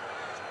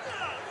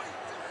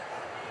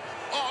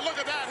 Oh,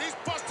 look at that. He's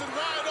busted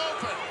wide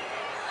open.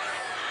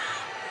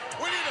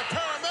 We need a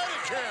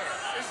paramedic here.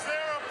 Is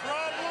there a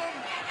problem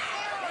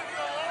with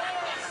the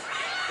laws?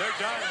 They're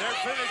done.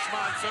 They're finished,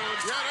 Monsoon.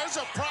 Yeah, there's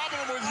a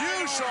problem with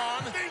you,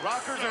 Sean.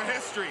 Rockers are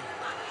history.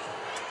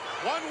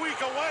 1 week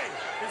away.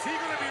 Is he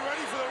going to be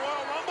ready for the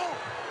Royal Rumble?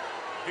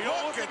 He don't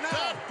Look look at it now.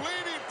 that,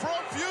 bleeding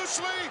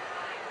profusely.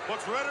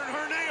 Looks redder than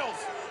her nails.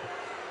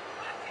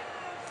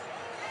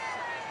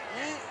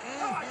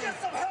 Get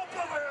some help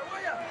over here,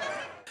 will ya?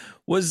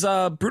 Was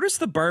Brutus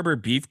the Barber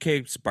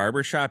Beefcake's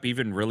barbershop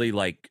even really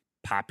like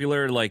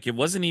popular? Like it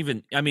wasn't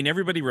even, I mean,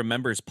 everybody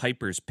remembers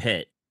Piper's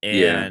Pit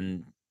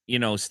and you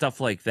know, stuff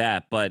like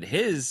that. But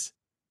his,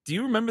 do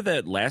you remember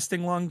that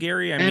lasting long,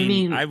 Gary? I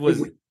mean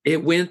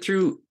it went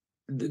through,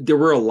 there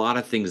were a lot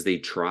of things they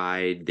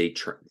tried. They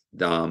tried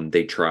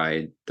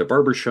the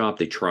barbershop,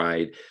 they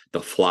tried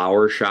the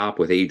flower shop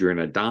with Adrian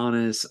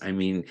Adonis. I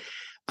mean,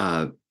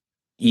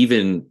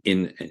 even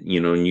in, you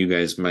know, and you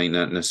guys might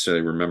not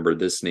necessarily remember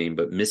this name,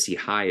 but Missy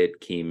Hyatt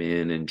came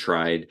in and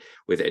tried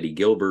with Eddie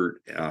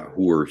Gilbert,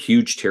 who were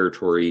huge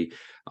territory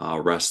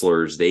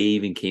wrestlers. They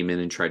even came in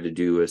and tried to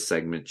do a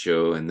segment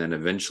show. And then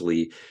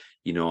eventually,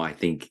 you know, I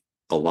think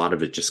a lot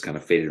of it just kind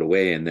of faded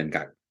away and then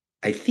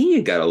I think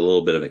it got a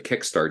little bit of a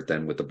kickstart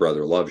then with the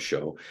Brother Love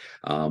show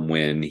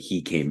when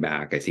he came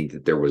back. I think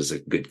that there was a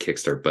good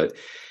kickstart, but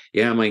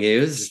yeah, I'm like, it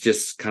was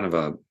just kind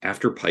of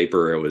after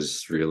Piper, it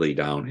was really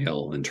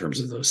downhill in terms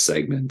of those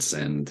segments.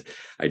 And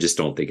I just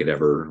don't think it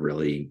ever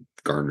really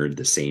garnered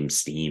the same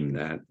steam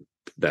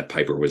that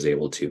Piper was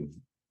able to.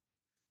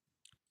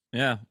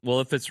 Yeah. Well,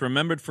 if it's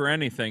remembered for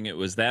anything, it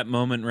was that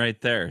moment right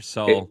there.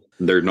 So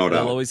there's no doubt.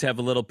 They'll always have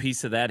a little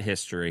piece of that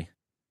history.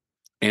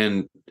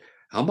 And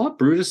how about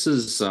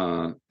Brutus's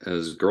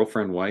as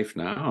girlfriend wife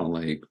now?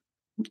 Like,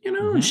 you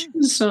know, she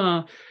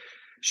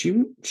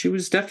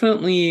was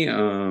definitely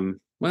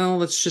well,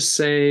 let's just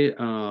say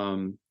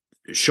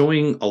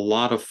showing a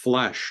lot of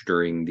flesh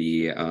during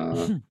the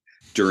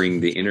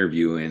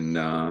interview, and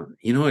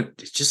you know, it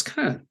just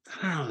kind of,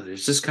 I don't know,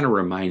 it's just kind of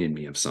reminded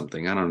me of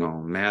something. I don't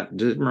know, Matt,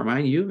 did it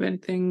remind you of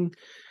anything?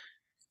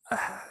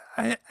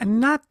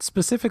 Not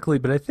specifically,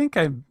 but I think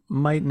I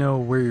might know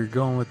where you're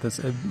going with this.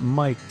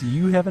 Mike, do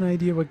you have an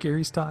idea what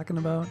Gary's talking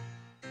about?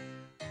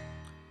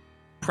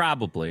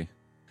 Probably.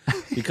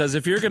 Because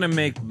if you're going to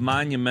make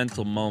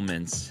monumental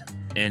moments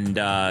and,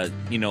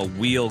 you know,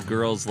 wheel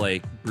girls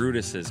like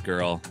Brutus's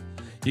girl,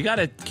 you got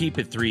to keep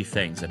it 3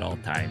 things at all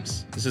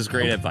times. This is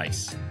great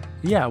advice.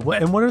 Yeah,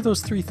 and what are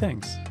those 3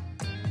 things?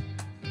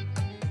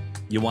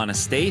 You want to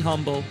stay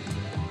humble,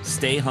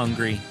 stay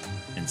hungry,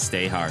 and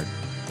stay hard.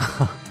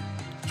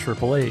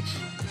 Triple H.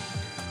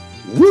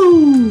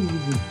 Woo!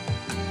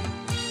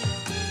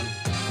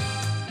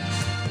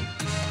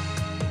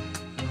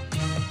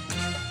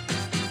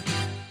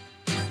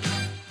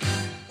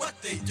 What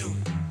they do?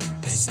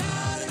 They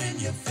smile in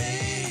your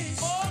face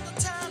all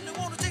the time. They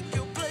want to take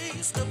your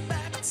place. The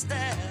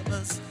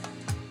backstabbers.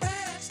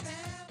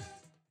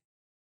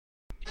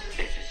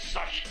 This is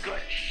such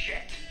good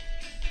shit.